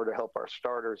staggered in order to help our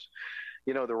starters.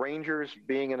 You know, the Rangers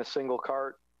being in a single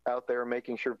cart out there,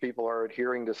 making sure people are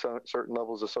adhering to certain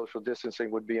levels of social distancing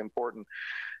would be important.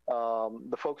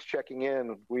 The folks checking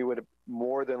in, we would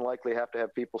more than likely have to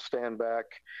have people stand back.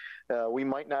 We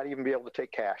might not even be able to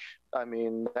take cash. I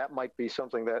mean, that might be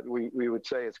something that we would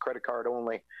say is credit card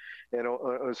only,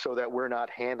 so that we're not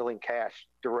handling cash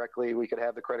directly. We could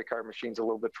have the credit card machines a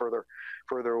little bit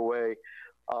further away.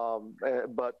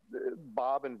 But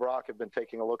Bob and Brock have been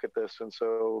taking a look at this, and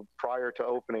so prior to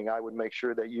opening, I would make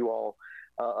sure that you all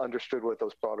understood what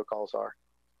those protocols are.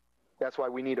 That's why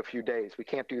we need a few days. We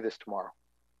can't do this tomorrow.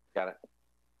 Got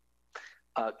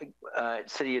it.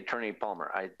 City Attorney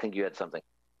Palmer, I think you had something.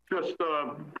 Just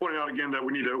pointing out again that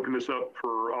we need to open this up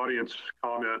for audience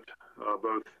comment,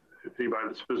 both if anybody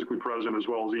that's physically present as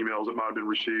well as emails that might have been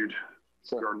received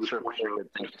regarding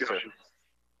this discussion.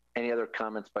 Any other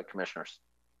comments by commissioners?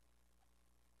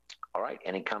 All right.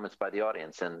 Any comments by the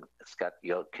audience? And Scott,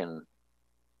 you can.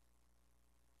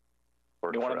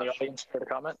 Anyone in the audience care to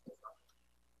comment?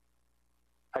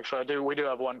 Actually, we do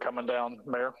have one coming down,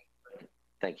 Mayor.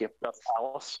 Thank you. That's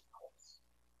Alice.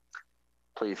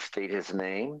 Please state his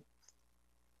name.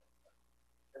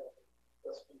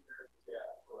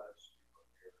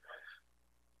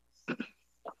 Right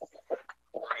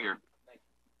here.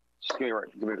 Just give me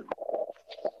right. Give me the...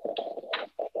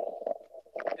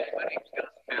 My name is Gus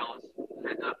Alice.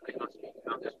 I'm not speaking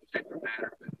on this particular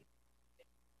matter, but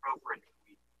appropriate.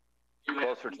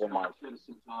 Closer to the mic.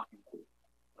 Citizens on.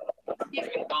 You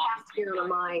can pass here on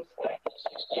the mic.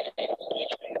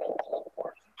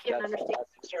 Can't understand.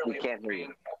 We can't hear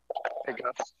you. Hey,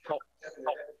 Gus.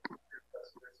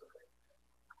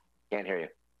 Can't hear you.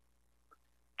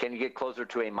 Can you get closer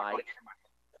to a mic?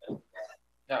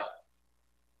 No.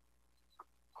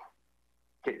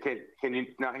 Can you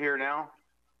not hear now?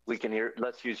 We can hear.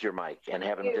 Let's use your mic and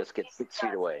have him just get 6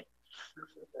 feet away.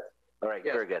 All right,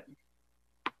 yes. Very good.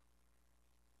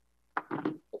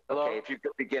 Hello? Okay, if you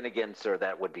could begin again, sir,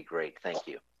 that would be great. Thank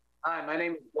you. Hi, my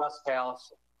name is Gus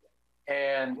Alice,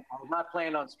 and I'm not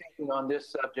planning on speaking on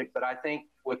this subject, but I think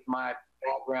with my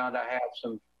background, I have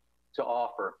some to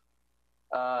offer.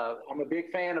 I'm a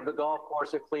big fan of the golf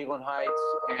course at Cleveland Heights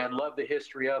and love the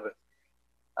history of it.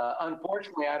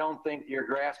 Unfortunately, I don't think you're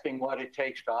grasping what it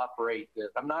takes to operate this.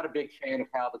 I'm not a big fan of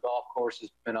how the golf course has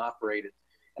been operated.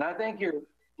 And I think you're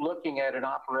looking at an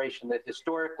operation that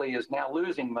historically is now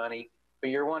losing money, but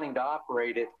you're wanting to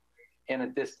operate it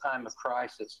at this time of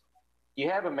crisis. You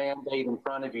have a mandate in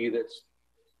front of you that's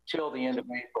till the end of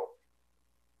April.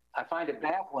 I find it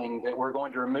baffling that we're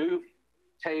going to remove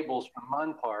tables from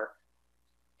Munn Park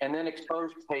and then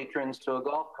expose patrons to a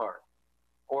golf cart,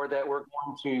 or that we're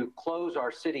going to close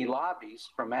our city lobbies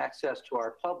from access to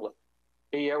our public.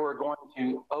 Yeah, we're going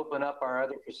to open up our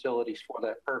other facilities for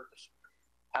that purpose.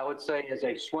 I would say as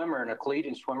a swimmer and a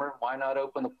collegiate swimmer, why not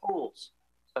open the pools?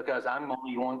 Because I'm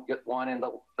only one in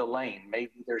the lane.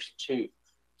 Maybe there's 2.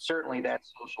 Certainly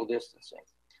that's social distancing.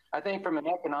 I think from an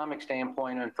economic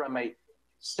standpoint and from a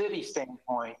city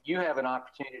standpoint, you have an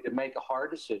opportunity to make a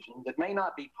hard decision that may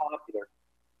not be popular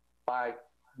by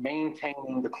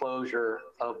maintaining the closure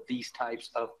of these types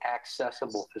of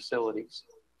accessible facilities.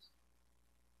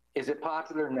 Is it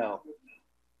popular? No.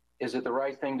 Is it the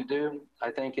right thing to do?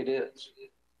 I think it is.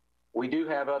 We do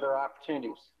have other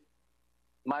opportunities.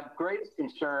 My greatest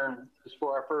concern is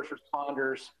for our first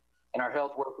responders and our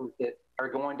health workers that are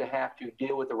going to have to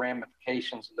deal with the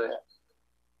ramifications of that.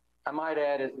 I might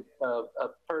add, as a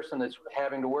person that's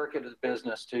having to work at a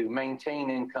business to maintain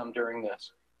income during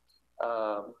this,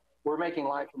 we're making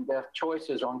life and death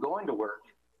choices on going to work.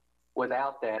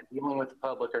 without that, dealing with the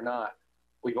public or not.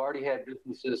 We've already had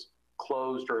businesses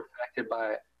closed or affected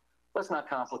by it. Let's not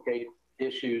complicate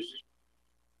issues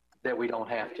that we don't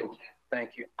have to.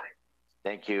 Thank you.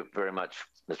 Thank you very much,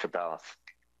 Mr. Pallas.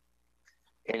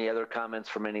 Any other comments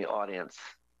from any audience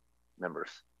members?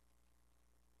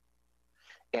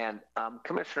 And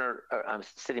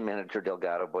City Manager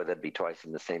Delgado, boy, that'd be twice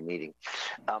in the same meeting.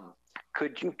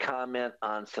 Could you comment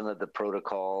on some of the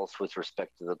protocols with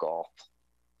respect to the golf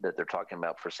that they're talking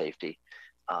about for safety,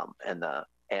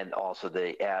 and also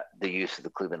the use of the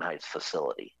Cleveland Heights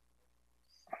facility?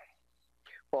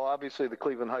 Well, obviously the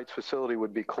Cleveland Heights facility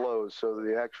would be closed, so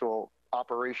the actual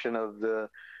operation of the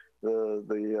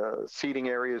seating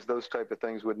areas, those type of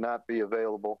things, would not be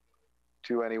available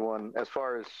to anyone. As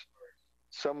far as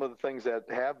some of the things that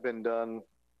have been done,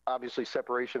 obviously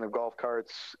separation of golf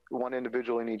carts, one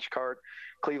individual in each cart.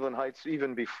 Cleveland Heights,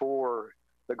 even before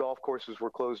the golf courses were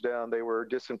closed down, they were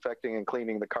disinfecting and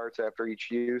cleaning the carts after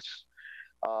each use.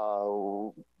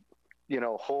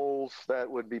 Holes that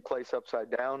would be placed upside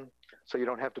down, so you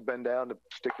don't have to bend down to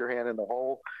stick your hand in the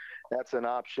hole. That's an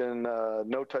option.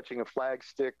 No touching of flag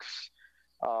sticks.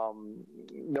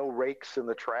 No rakes in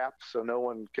the traps, so no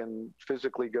one can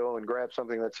physically go and grab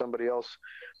something that somebody else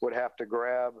would have to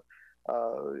grab.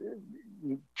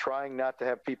 Trying not to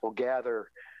have people gather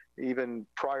even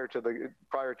prior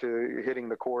to hitting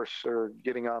the course or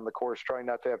getting on the course. Trying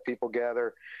not to have people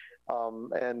gather,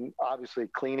 and obviously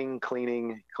cleaning,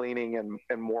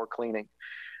 and more cleaning.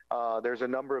 There's a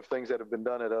number of things that have been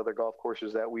done at other golf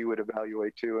courses that we would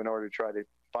evaluate too in order to try to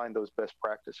find those best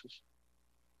practices.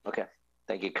 Okay.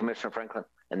 Thank you, Commissioner Franklin,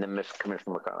 and then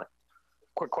Commissioner McCarley.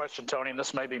 Quick question, Tony, and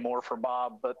this may be more for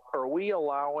Bob, but are we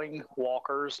allowing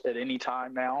walkers at any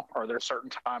time now? Or are there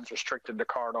certain times restricted to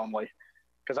cart only?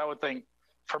 Because I would think,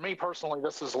 for me personally,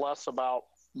 this is less about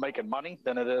making money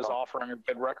than it is offering a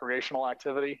good recreational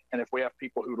activity. And if we have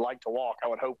people who like to walk, I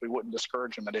would hope we wouldn't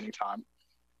discourage them at any time.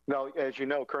 No, as you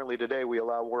know, currently today we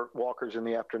allow walkers in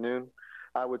the afternoon.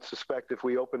 I would suspect if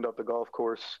we opened up the golf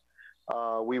course,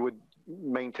 we would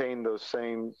maintain those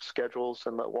same schedules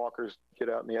and let walkers get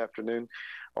out in the afternoon.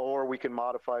 Or we can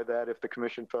modify that if the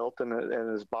commission felt, and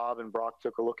as Bob and Brock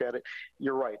took a look at it,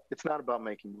 you're right. It's not about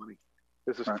making money.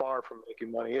 This is far from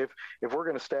making money. If we're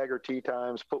going to stagger tee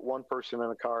times, put one person in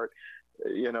a cart,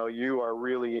 you are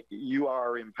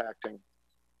impacting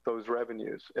those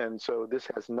revenues. And so this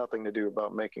has nothing to do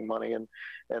about making money. And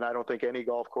I don't think any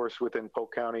golf course within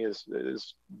Polk County is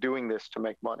doing this to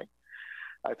make money.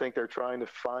 I think they're trying to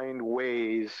find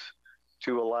ways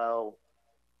to allow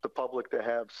the public to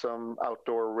have some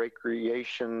outdoor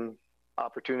recreation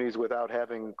opportunities without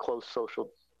having close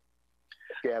social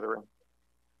gathering.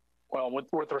 Well,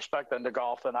 with respect then to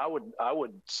golf, then I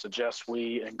would suggest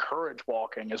we encourage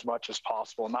walking as much as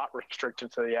possible, not restrict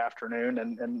it to the afternoon.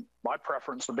 And my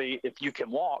preference would be, if you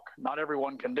can walk, not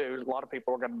everyone can do. A lot of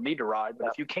people are going to need to ride, but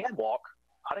if you can walk,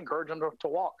 I'd encourage them to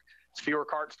walk. It's fewer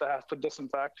carts to have to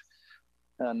disinfect,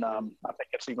 and I think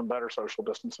it's even better social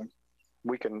distancing.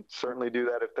 We can certainly do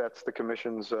that if that's the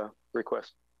commission's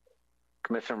request.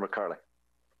 Commissioner McCarley.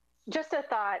 Just a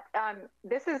thought.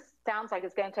 This sounds like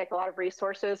it's going to take a lot of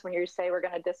resources when you say we're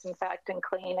going to disinfect and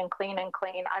clean and clean and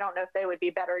clean. I don't know if they would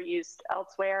be better used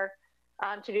elsewhere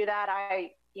to do that.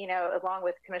 Along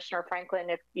with Commissioner Franklin,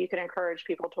 if you could encourage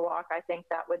people to walk, I think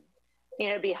that would,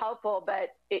 be helpful. But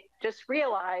just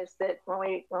realize that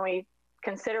when we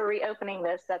consider reopening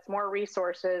this, that's more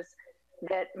resources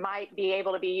that might be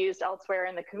able to be used elsewhere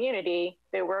in the community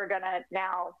that we're going to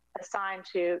now assign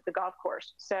to the golf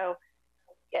course. So,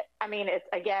 I'm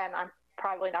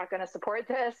probably not going to support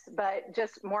this, but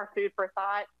just more food for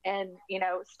thought and,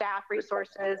 staff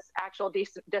resources, actual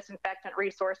disinfectant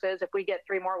resources. If we get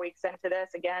 3 more weeks into this,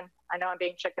 again, I know I'm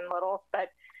being Chicken Little, but,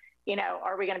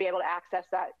 are we going to be able to access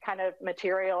that kind of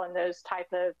material and those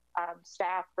type of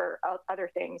staff for other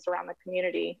things around the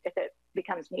community if it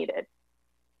becomes needed?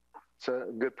 It's a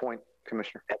good point,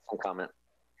 Commissioner. Excellent comment.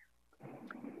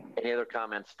 Any other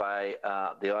comments by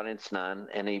the audience? None.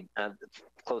 Any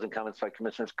closing comments by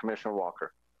commissioners? Commissioner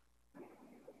Walker.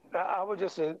 I would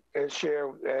just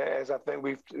share, as I think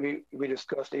we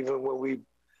discussed even when we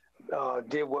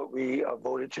did what we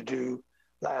voted to do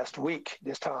last week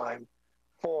this time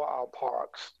for our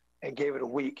parks and gave it a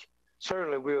week.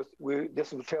 Certainly,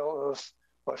 this will tell us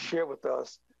or share with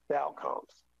us the outcomes.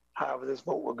 However this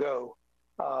vote will go,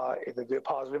 if it be a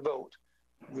positive vote,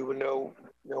 we will know,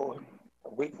 a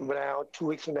week from now, 2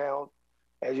 weeks from now,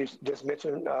 as you just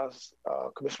mentioned,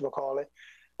 Commissioner McCarley,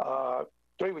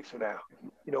 3 weeks from now,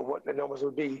 what the numbers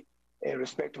would be in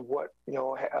respect to what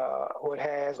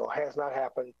has or has not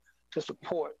happened to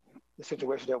support the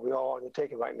situation that we all are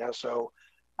undertaking right now. So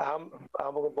I'm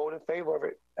going to vote in favor of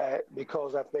it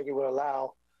because I think it will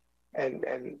allow, and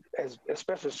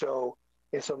especially so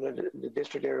in some of the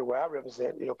district area where I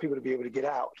represent, people to be able to get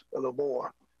out a little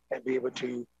more and be able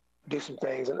to do some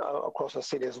things across the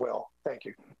city as well. Thank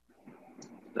you.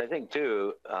 I think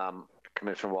too,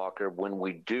 Commissioner Walker,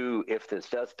 if this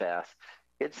does pass,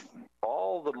 it's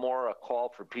all the more a call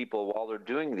for people while they're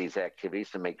doing these activities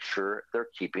to make sure they're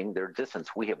keeping their distance.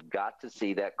 We have got to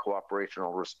see that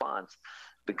cooperational response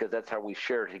because that's how we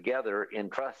share together in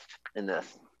trust in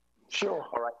this. Sure.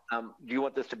 All right. Do you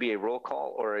want this to be a roll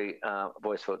call or a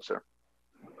voice vote, sir?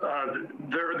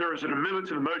 There is an amendment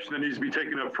to the motion that needs to be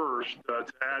taken up first to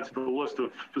add to the list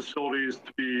of facilities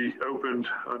to be opened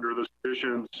under those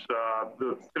conditions.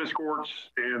 The tennis courts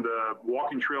and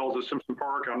walking trails at Simpson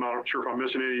Park. I'm not sure if I'm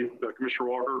missing any, Commissioner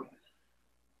Walker.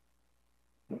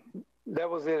 That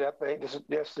was it. I think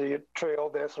that's the trail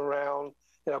that's around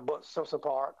Simpson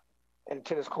Park and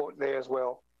tennis court there as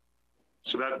well.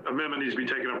 So that amendment needs to be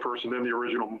taken up first, and then the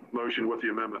original motion with the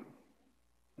amendment.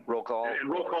 Roll call. And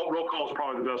roll call is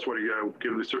probably the best way to go,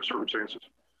 given the circumstances.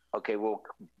 Okay, we'll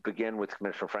begin with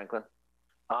Commissioner Franklin.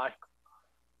 Aye.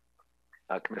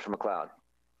 Commissioner McLeod.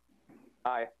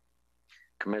 Aye.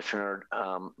 Commissioner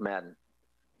Madden.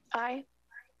 Aye.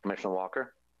 Commissioner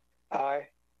Walker. Aye.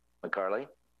 McCarley.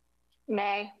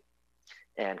 Nay.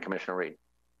 And Commissioner Reed.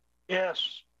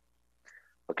 Yes.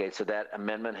 Okay, so that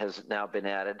amendment has now been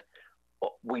added.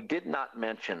 We did not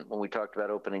mention when we talked about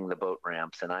opening the boat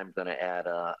ramps, and I'm going to add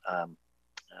a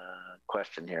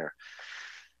question here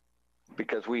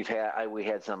because we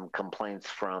had some complaints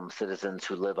from citizens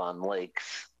who live on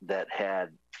lakes that had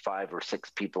 5 or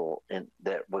 6 people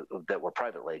that were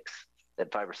private lakes,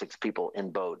 that 5 or 6 people in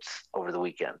boats over the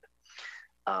weekend.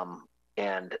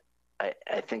 And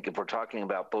I think if we're talking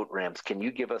about boat ramps, can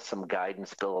you give us some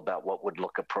guidance, Bill, about what would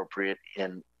look appropriate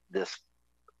in this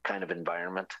kind of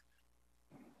environment?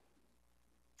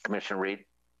 Commissioner Reed.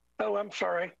 Oh, I'm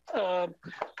sorry. Well,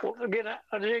 again,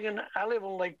 I live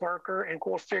on Lake Parker, and of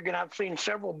course, I've seen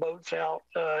several boats out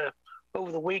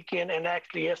over the weekend and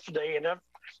actually yesterday, and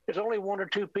there's only 1 or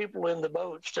 2 people in the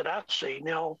boats that I see.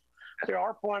 Now, there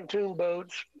are pontoon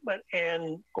boats, and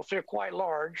of course, they're quite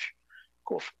large. Of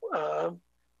course,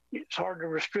 it's hard to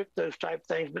restrict those type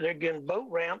things, but again, boat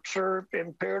ramps are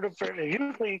imperative.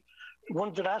 Usually, the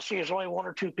ones that I see is only 1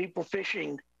 or 2 people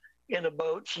fishing in the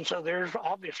boats, and so there's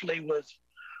obviously with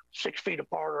 6 feet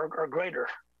apart or greater,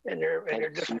 and they're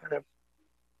just kind of.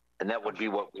 And that would be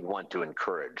what we want to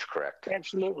encourage, correct?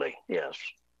 Absolutely, yes.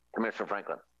 Commissioner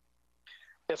Franklin.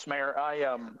 Yes, Mayor. I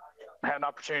had an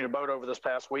opportunity to boat over this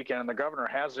past weekend, and the governor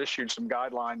has issued some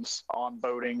guidelines on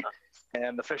boating,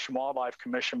 and the Fish and Wildlife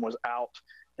Commission was out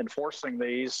enforcing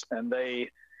these, and they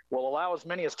will allow as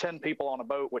many as 10 people on a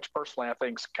boat, which personally I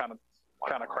think is kind of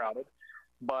crowded.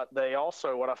 But they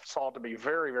also, what I saw to be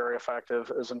very, very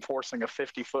effective is enforcing a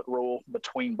 50-foot rule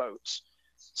between boats.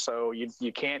 So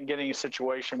you can't get any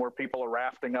situation where people are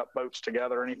rafting up boats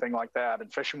together or anything like that.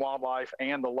 And Fish and Wildlife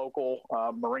and the local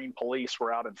Marine Police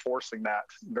were out enforcing that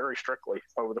very strictly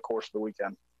over the course of the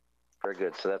weekend. Very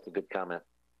good. So that's a good comment.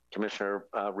 Commissioner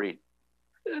Reed.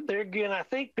 There again, I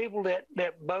think people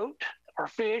that boat or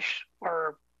fish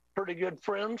are pretty good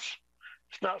friends.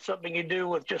 It's not something you do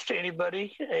with just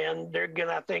anybody. And there again,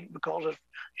 I think because it's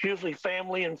usually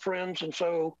family and friends. And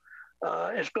so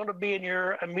it's going to be in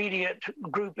your immediate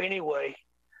group anyway.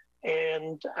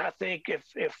 And I think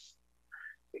if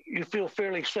you feel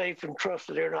fairly safe and trust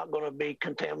that they're not going to be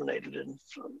contaminated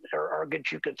or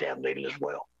get you contaminated as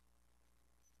well.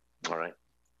 All right.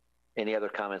 Any other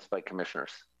comments by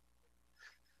commissioners?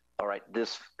 All right.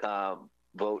 This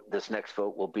next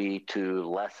vote will be to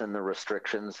lessen the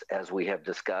restrictions as we have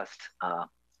discussed.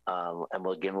 And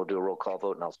we'll do a roll call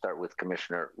vote, and I'll start with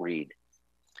Commissioner Reed.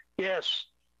 Yes.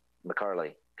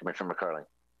 Commissioner McCarley.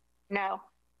 No.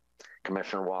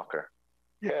 Commissioner Walker.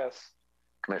 Yes.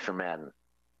 Commissioner Madden.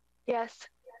 Yes.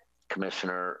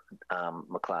 Commissioner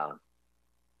McLeod.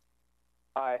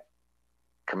 Aye.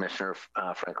 Commissioner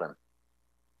Franklin.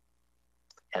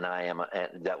 And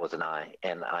that was an aye,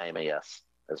 and I am a yes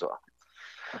as well.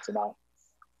 That's an aye.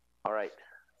 All right.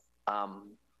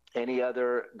 Any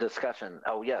other discussion?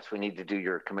 Oh, yes, we need to do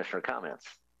your commissioner comments.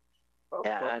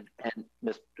 And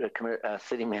Mr.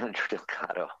 City Manager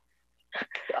Delgado.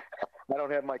 I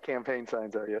don't have my campaign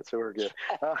signs out yet, so we're good.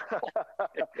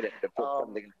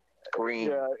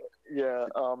 Green. Yeah.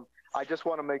 I just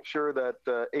want to make sure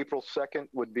that April 2nd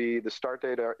would be the start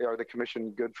date. Are the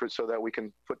commission good for so that we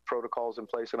can put protocols in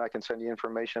place, and I can send you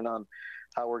information on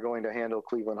how we're going to handle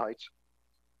Cleveland Heights?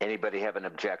 Anybody have an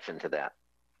objection to that?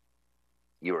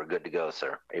 you are good to go,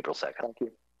 sir. April 2nd. Thank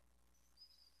you.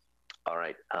 All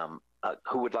right.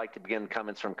 Who would like to begin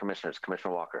comments from commissioners?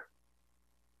 Commissioner Walker.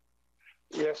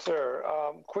 Yes, sir.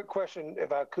 Quick question,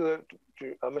 if I could,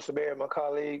 to Mr. Mayor and my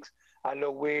colleagues. I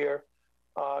know we're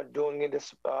doing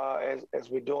this as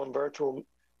we're doing virtual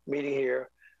meeting here.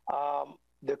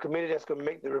 The committee that's going to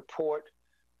make the report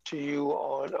to you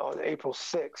on April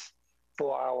 6th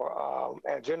for our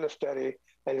agenda study,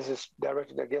 and this is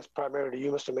directed, I guess, primarily to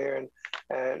you, Mr. Mayor, and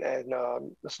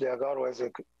Mr. Delgado,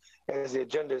 as the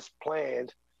agenda is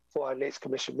planned for our next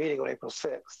commission meeting on April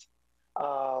 6th.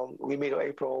 We meet on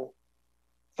April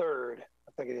 3rd.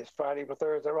 I think it is Friday, April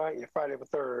 3rd. Is that right? Yeah, Friday, April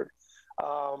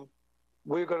 3rd.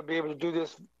 We're going to be able to do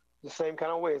this the same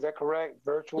kind of way. Is that correct?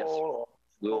 Virtual? Yes. Or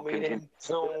we'll continue.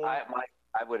 Zoom?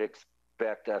 I would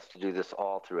expect us to do this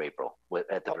all through April,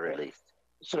 at the very least.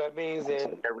 So that means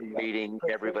then every meeting,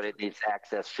 everybody that needs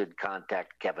access should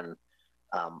contact Kevin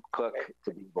Cook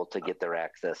to be able to get their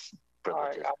access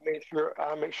privileges. All right,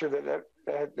 I'll make sure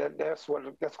that's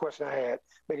the question I had.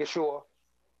 Making sure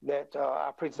that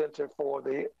our presenter for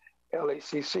the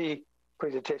LHCC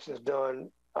presentation is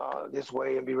done this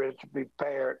way and be ready to be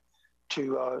prepared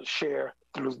to share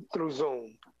through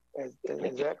Zoom. Is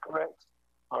that correct?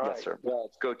 All right. Yes, sir. Well,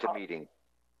 let's go to meeting.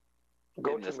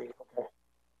 Go to meeting.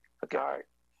 Okay. All right.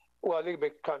 Well, I need to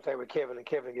make contact with Kevin, and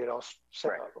Kevin get all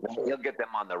set up. He'll get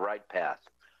them on the right path.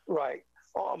 Right.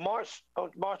 On March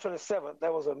 27th,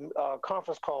 there was a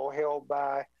conference call held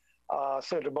by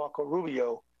Senator Marco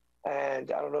Rubio, and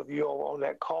I don't know if you were on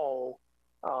that call.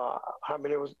 How many?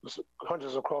 There was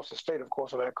hundreds across the state, of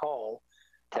course, on that call.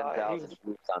 10,000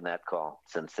 groups on that call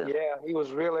since then. Yeah, he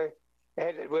was really. They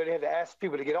had to ask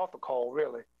people to get off the call,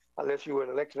 really, unless you were an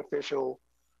elected official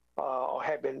or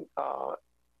had been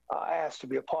asked to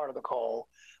be a part of the call.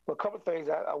 But a couple of things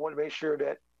I want to make sure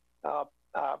that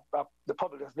the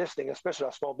public is listening, especially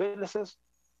our small businesses,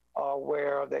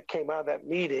 where that came out of that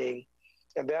meeting,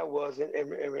 and that was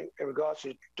in regards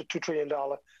to the $2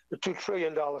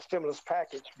 trillion stimulus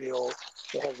package bill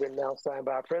that has been now signed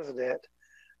by our president.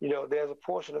 You know, there's a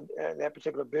portion of in that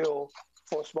particular bill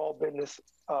for small business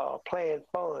plan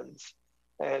funds,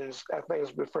 and I think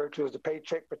it's referred to as the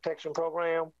Paycheck Protection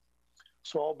Program.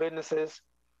 Small businesses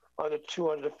under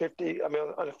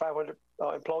 500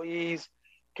 employees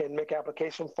can make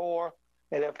application for,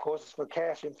 and of course it's for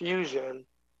cash infusion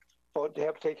to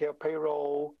help take care of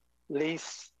payroll,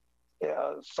 lease,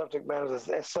 subject matters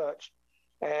as such.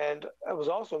 And it was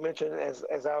also mentioned, as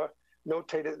I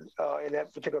notated in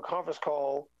that particular conference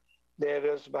call, that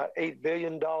there's about $8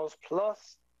 billion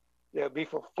plus there'll be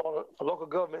for local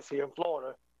governments here in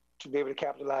Florida to be able to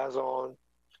capitalize on,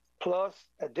 plus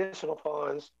additional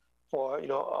funds for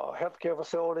healthcare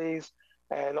facilities,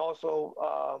 and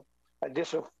also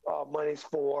additional monies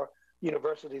for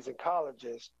universities and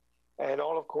colleges, and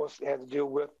all, of course, has to do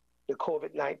with the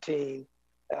COVID-19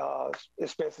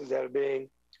 expenses that are being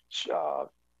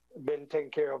taken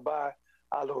care of by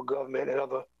our local government and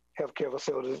other healthcare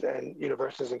facilities and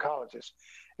universities and colleges.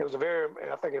 It was a very,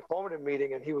 I think, informative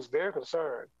meeting, and he was very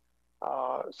concerned,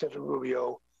 Senator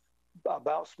Rubio,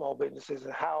 about small businesses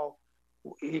and how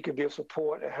he could be of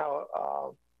support, and how,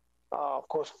 of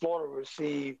course, Florida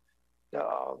received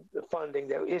the funding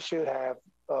that it should have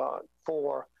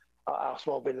for our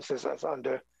small businesses that's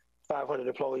under 500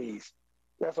 employees.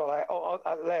 That's all.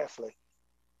 Lastly,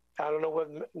 I don't know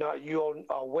whether or not you are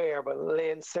aware, but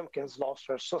Lynn Simpkins lost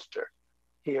her sister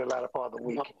here latter part of the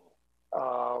week.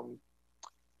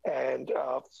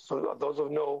 So those who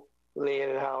know Lynn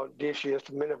and how dear she is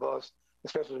to many of us,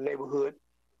 especially the neighborhood,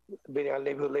 being our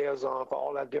neighborhood liaison for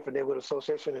all our different neighborhood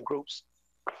associations and groups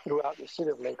throughout the city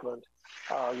of Lakeland,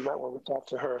 you might want to talk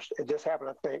to her. It just happened,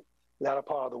 I think, latter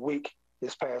part of the week,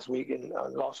 this past week, and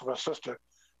loss of her sister.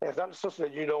 And it's not the sister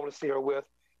that you normally see her with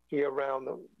here around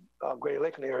the Greater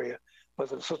Lakeland area, but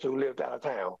it's the sister who lived out of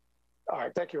town. All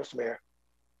right. Thank you, Mr. Mayor.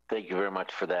 Thank you very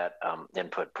much for that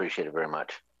input. Appreciate it very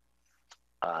much.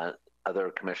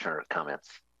 Other commissioner comments?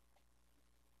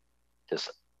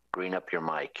 Just green up your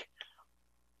mic.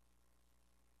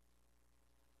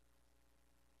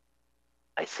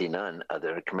 I see none.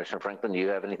 Other Commissioner Franklin, do you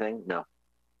have anything? No.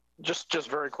 Just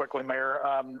very quickly, Mayor.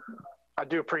 I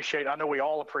do appreciate, I know we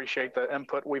all appreciate the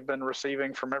input we've been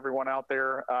receiving from everyone out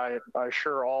there. I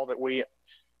assure all that we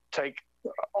take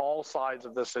all sides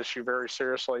of this issue very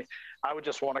seriously. I would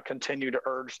just want to continue to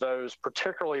urge those,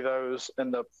 particularly those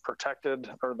in the protected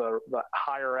or the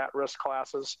higher at-risk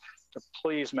classes, to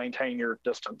please maintain your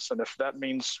distance. And if that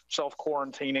means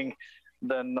self-quarantining,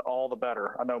 then all the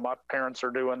better. I know my parents are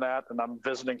doing that, and I'm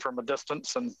visiting from a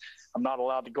distance, and I'm not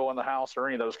allowed to go in the house or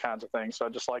any of those kinds of things. So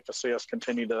I'd just like to see us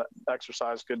continue to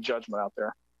exercise good judgment out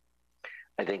there.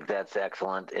 I think that's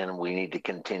excellent, and we need to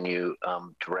continue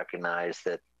to recognize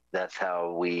that that's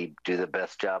how we do the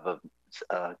best job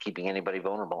of keeping anybody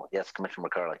vulnerable. Yes, Commissioner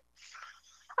McCarley.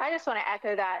 I just want to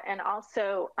echo that, and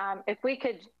also if we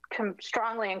could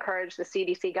strongly encourage the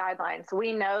CDC guidelines.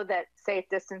 We know that safe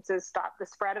distances stop the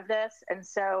spread of this, and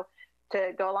so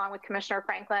to go along with Commissioner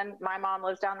Franklin, my mom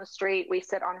lives down the street. We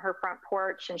sit on her front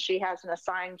porch, and she has an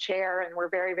assigned chair, and we're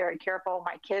very, very careful.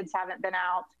 My kids haven't been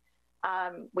out.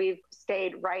 We've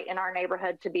stayed right in our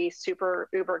neighborhood to be super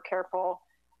uber careful.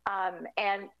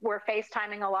 And we're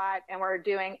FaceTiming a lot, and we're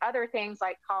doing other things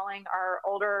like calling our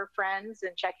older friends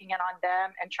and checking in on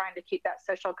them and trying to keep that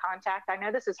social contact. I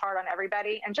know this is hard on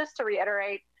everybody. And just to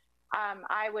reiterate,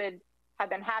 I would have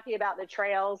been happy about the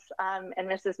trails and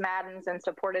Mrs. Madden's and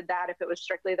supported that if it was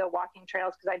strictly the walking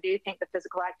trails, because I do think the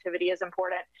physical activity is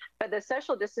important. But the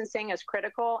social distancing is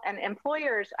critical. And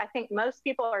employers, I think most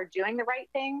people are doing the right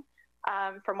thing.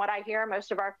 From what I hear,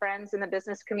 most of our friends in the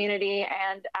business community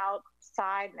and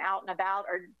outside and out and about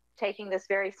are taking this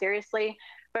very seriously.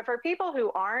 But for people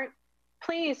who aren't,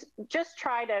 please just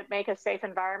try to make a safe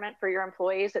environment for your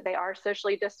employees, that they are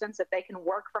socially distanced, that they can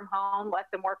work from home, let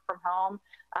them work from home.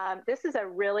 This is a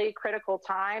really critical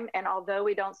time. And although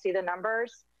we don't see the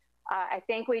numbers, I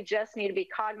think we just need to be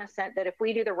cognizant that if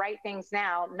we do the right things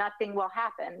now, nothing will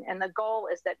happen. And the goal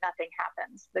is that nothing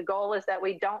happens. The goal is that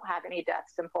we don't have any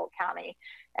deaths in Polk County.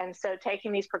 And so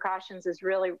taking these precautions is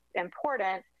really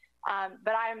important.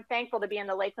 But I am thankful to be in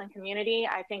the Lakeland community.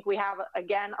 I think we have,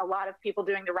 again, a lot of people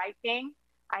doing the right thing.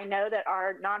 I know that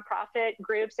our nonprofit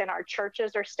groups and our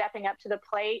churches are stepping up to the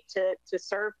plate to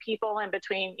serve people in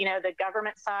between, the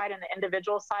government side and the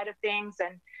individual side of things.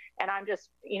 And I'm just,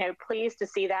 pleased to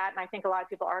see that. And I think a lot of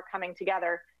people are coming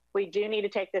together. We do need to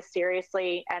take this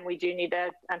seriously, and we do need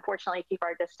to, unfortunately, keep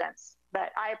our distance.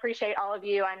 But I appreciate all of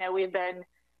you. I know we've been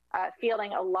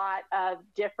fielding a lot of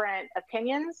different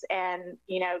opinions and,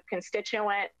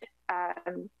 constituent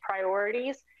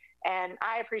priorities. And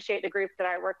I appreciate the group that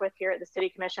I work with here at the City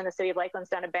Commission. The City of Lakeland's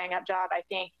done a bang-up job, I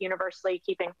think, universally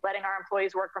letting our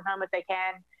employees work from home if they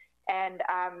can. And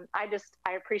I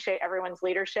appreciate everyone's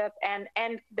leadership and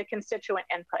the constituent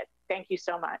input. Thank you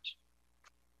so much.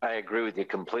 I agree with you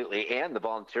completely, and the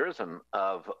volunteerism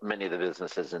of many of the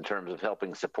businesses in terms of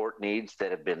helping support needs that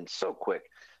have been so quick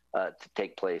to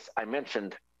take place. I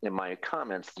mentioned in my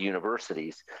comments the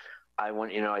universities.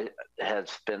 I have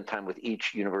spent time with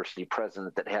each university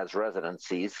president that has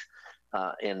residencies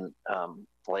in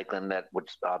Lakeland,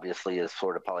 which obviously is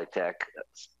Florida Polytech,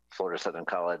 Florida Southern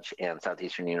College, and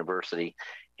Southeastern University,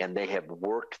 and they have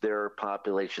worked their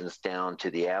populations down to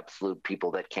the absolute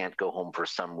people that can't go home for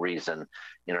some reason,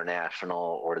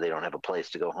 international, or they don't have a place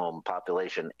to go home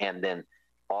population, and then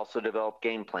also develop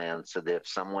game plans so that if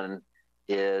someone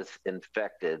is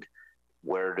infected,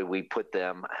 where do we put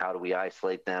them, how do we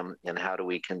isolate them, and how do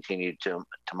we continue to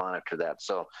monitor that.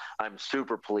 So I'm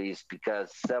super pleased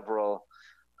because several,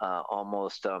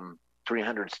 almost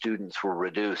 300 students were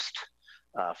reduced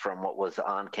from what was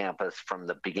on campus from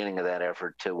the beginning of that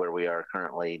effort to where we are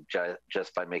currently,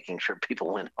 just by making sure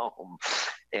people went home.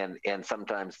 And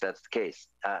sometimes that's the case.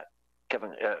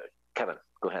 Kevin,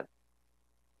 go ahead.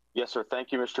 Yes, sir.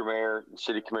 Thank you, Mr. Mayor,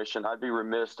 City Commission. I'd be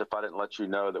remiss if I didn't let you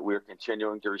know that we're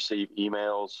continuing to receive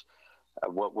emails.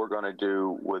 What we're going to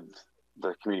do with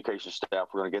the communication staff,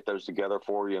 we're going to get those together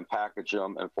for you and package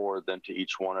them and forward them to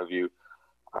each one of you.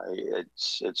 I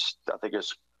think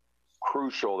it's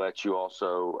crucial that you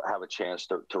also have a chance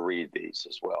to read these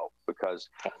as well, because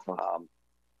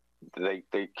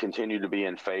they continue to be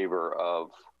in favor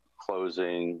of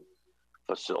closing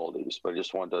facilities. But I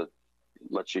just wanted to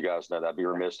let you guys know that. I'd be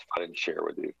remiss if I didn't share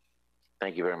with you.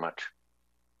 Thank you very much.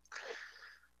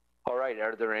 All right.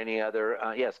 Are there any other?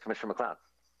 Yes, Commissioner McLeod.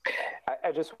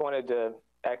 I just wanted to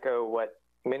echo what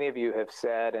many of you have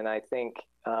said, and I think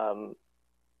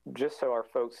just so our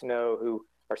folks know who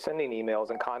are sending emails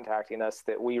and contacting us,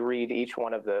 that we read each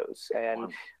one of those,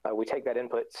 and we take that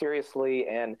input seriously.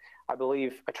 And I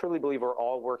truly believe we're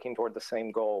all working toward the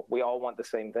same goal. We all want the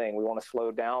same thing. We want to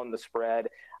slow down the spread.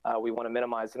 We want to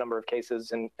minimize the number of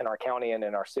cases in our county and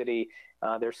in our city.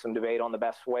 There's some debate on the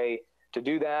best way to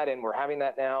do that, and we're having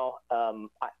that now.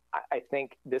 I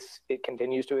think it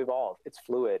continues to evolve. It's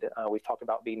fluid. We've talked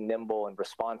about being nimble and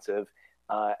responsive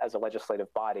as a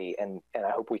legislative body, and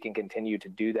I hope we can continue to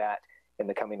do that in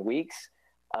the coming weeks.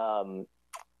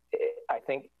 I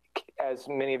think, as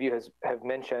many of you have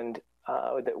mentioned,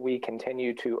 that we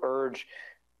continue to urge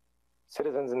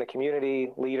citizens in the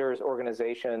community, leaders,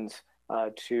 organizations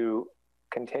to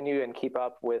continue and keep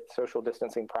up with social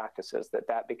distancing practices,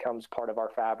 that becomes part of our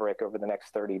fabric over the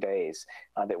next 30 days,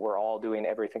 that we're all doing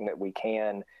everything that we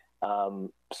can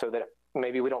so that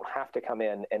maybe we don't have to come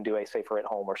in and do a safer at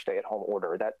home or stay at home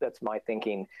order. That's my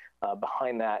thinking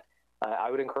behind that.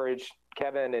 I would encourage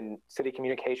Kevin and city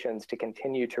communications to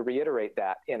continue to reiterate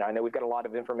that. And I know we've got a lot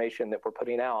of information that we're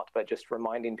putting out, but just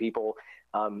reminding people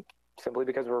simply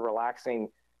because we're relaxing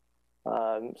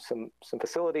some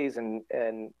facilities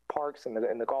and parks and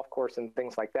the golf course and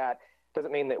things like that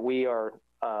doesn't mean that we are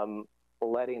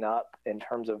letting up in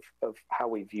terms of how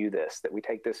we view this, that we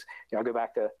take this, I'll go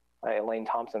back to Elaine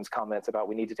Thompson's comments about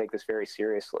we need to take this very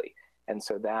seriously. And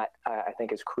so that I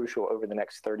think is crucial over the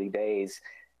next 30 days.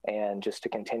 And just to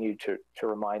continue to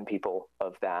remind people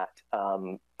of that.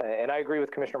 And I agree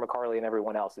with Commissioner McCarley and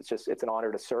everyone else. It's an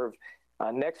honor to serve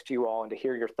next to you all and to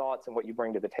hear your thoughts and what you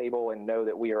bring to the table, and know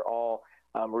that we are all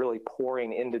really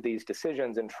pouring into these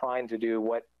decisions and trying to do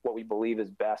what we believe is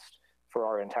best for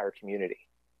our entire community.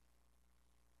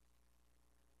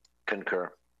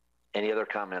 Concur. Any other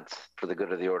comments for the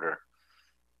good of the order?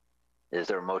 Is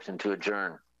there a motion to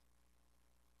adjourn?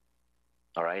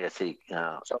 All right, I see,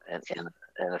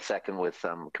 and a second with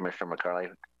Commissioner McCarley.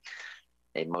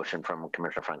 A motion from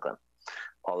Commissioner Franklin.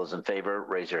 All those in favor,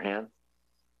 raise your hand.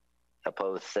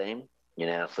 Opposed, same.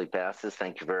 Unanimously passes.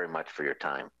 Thank you very much for your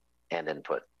time and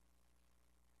input.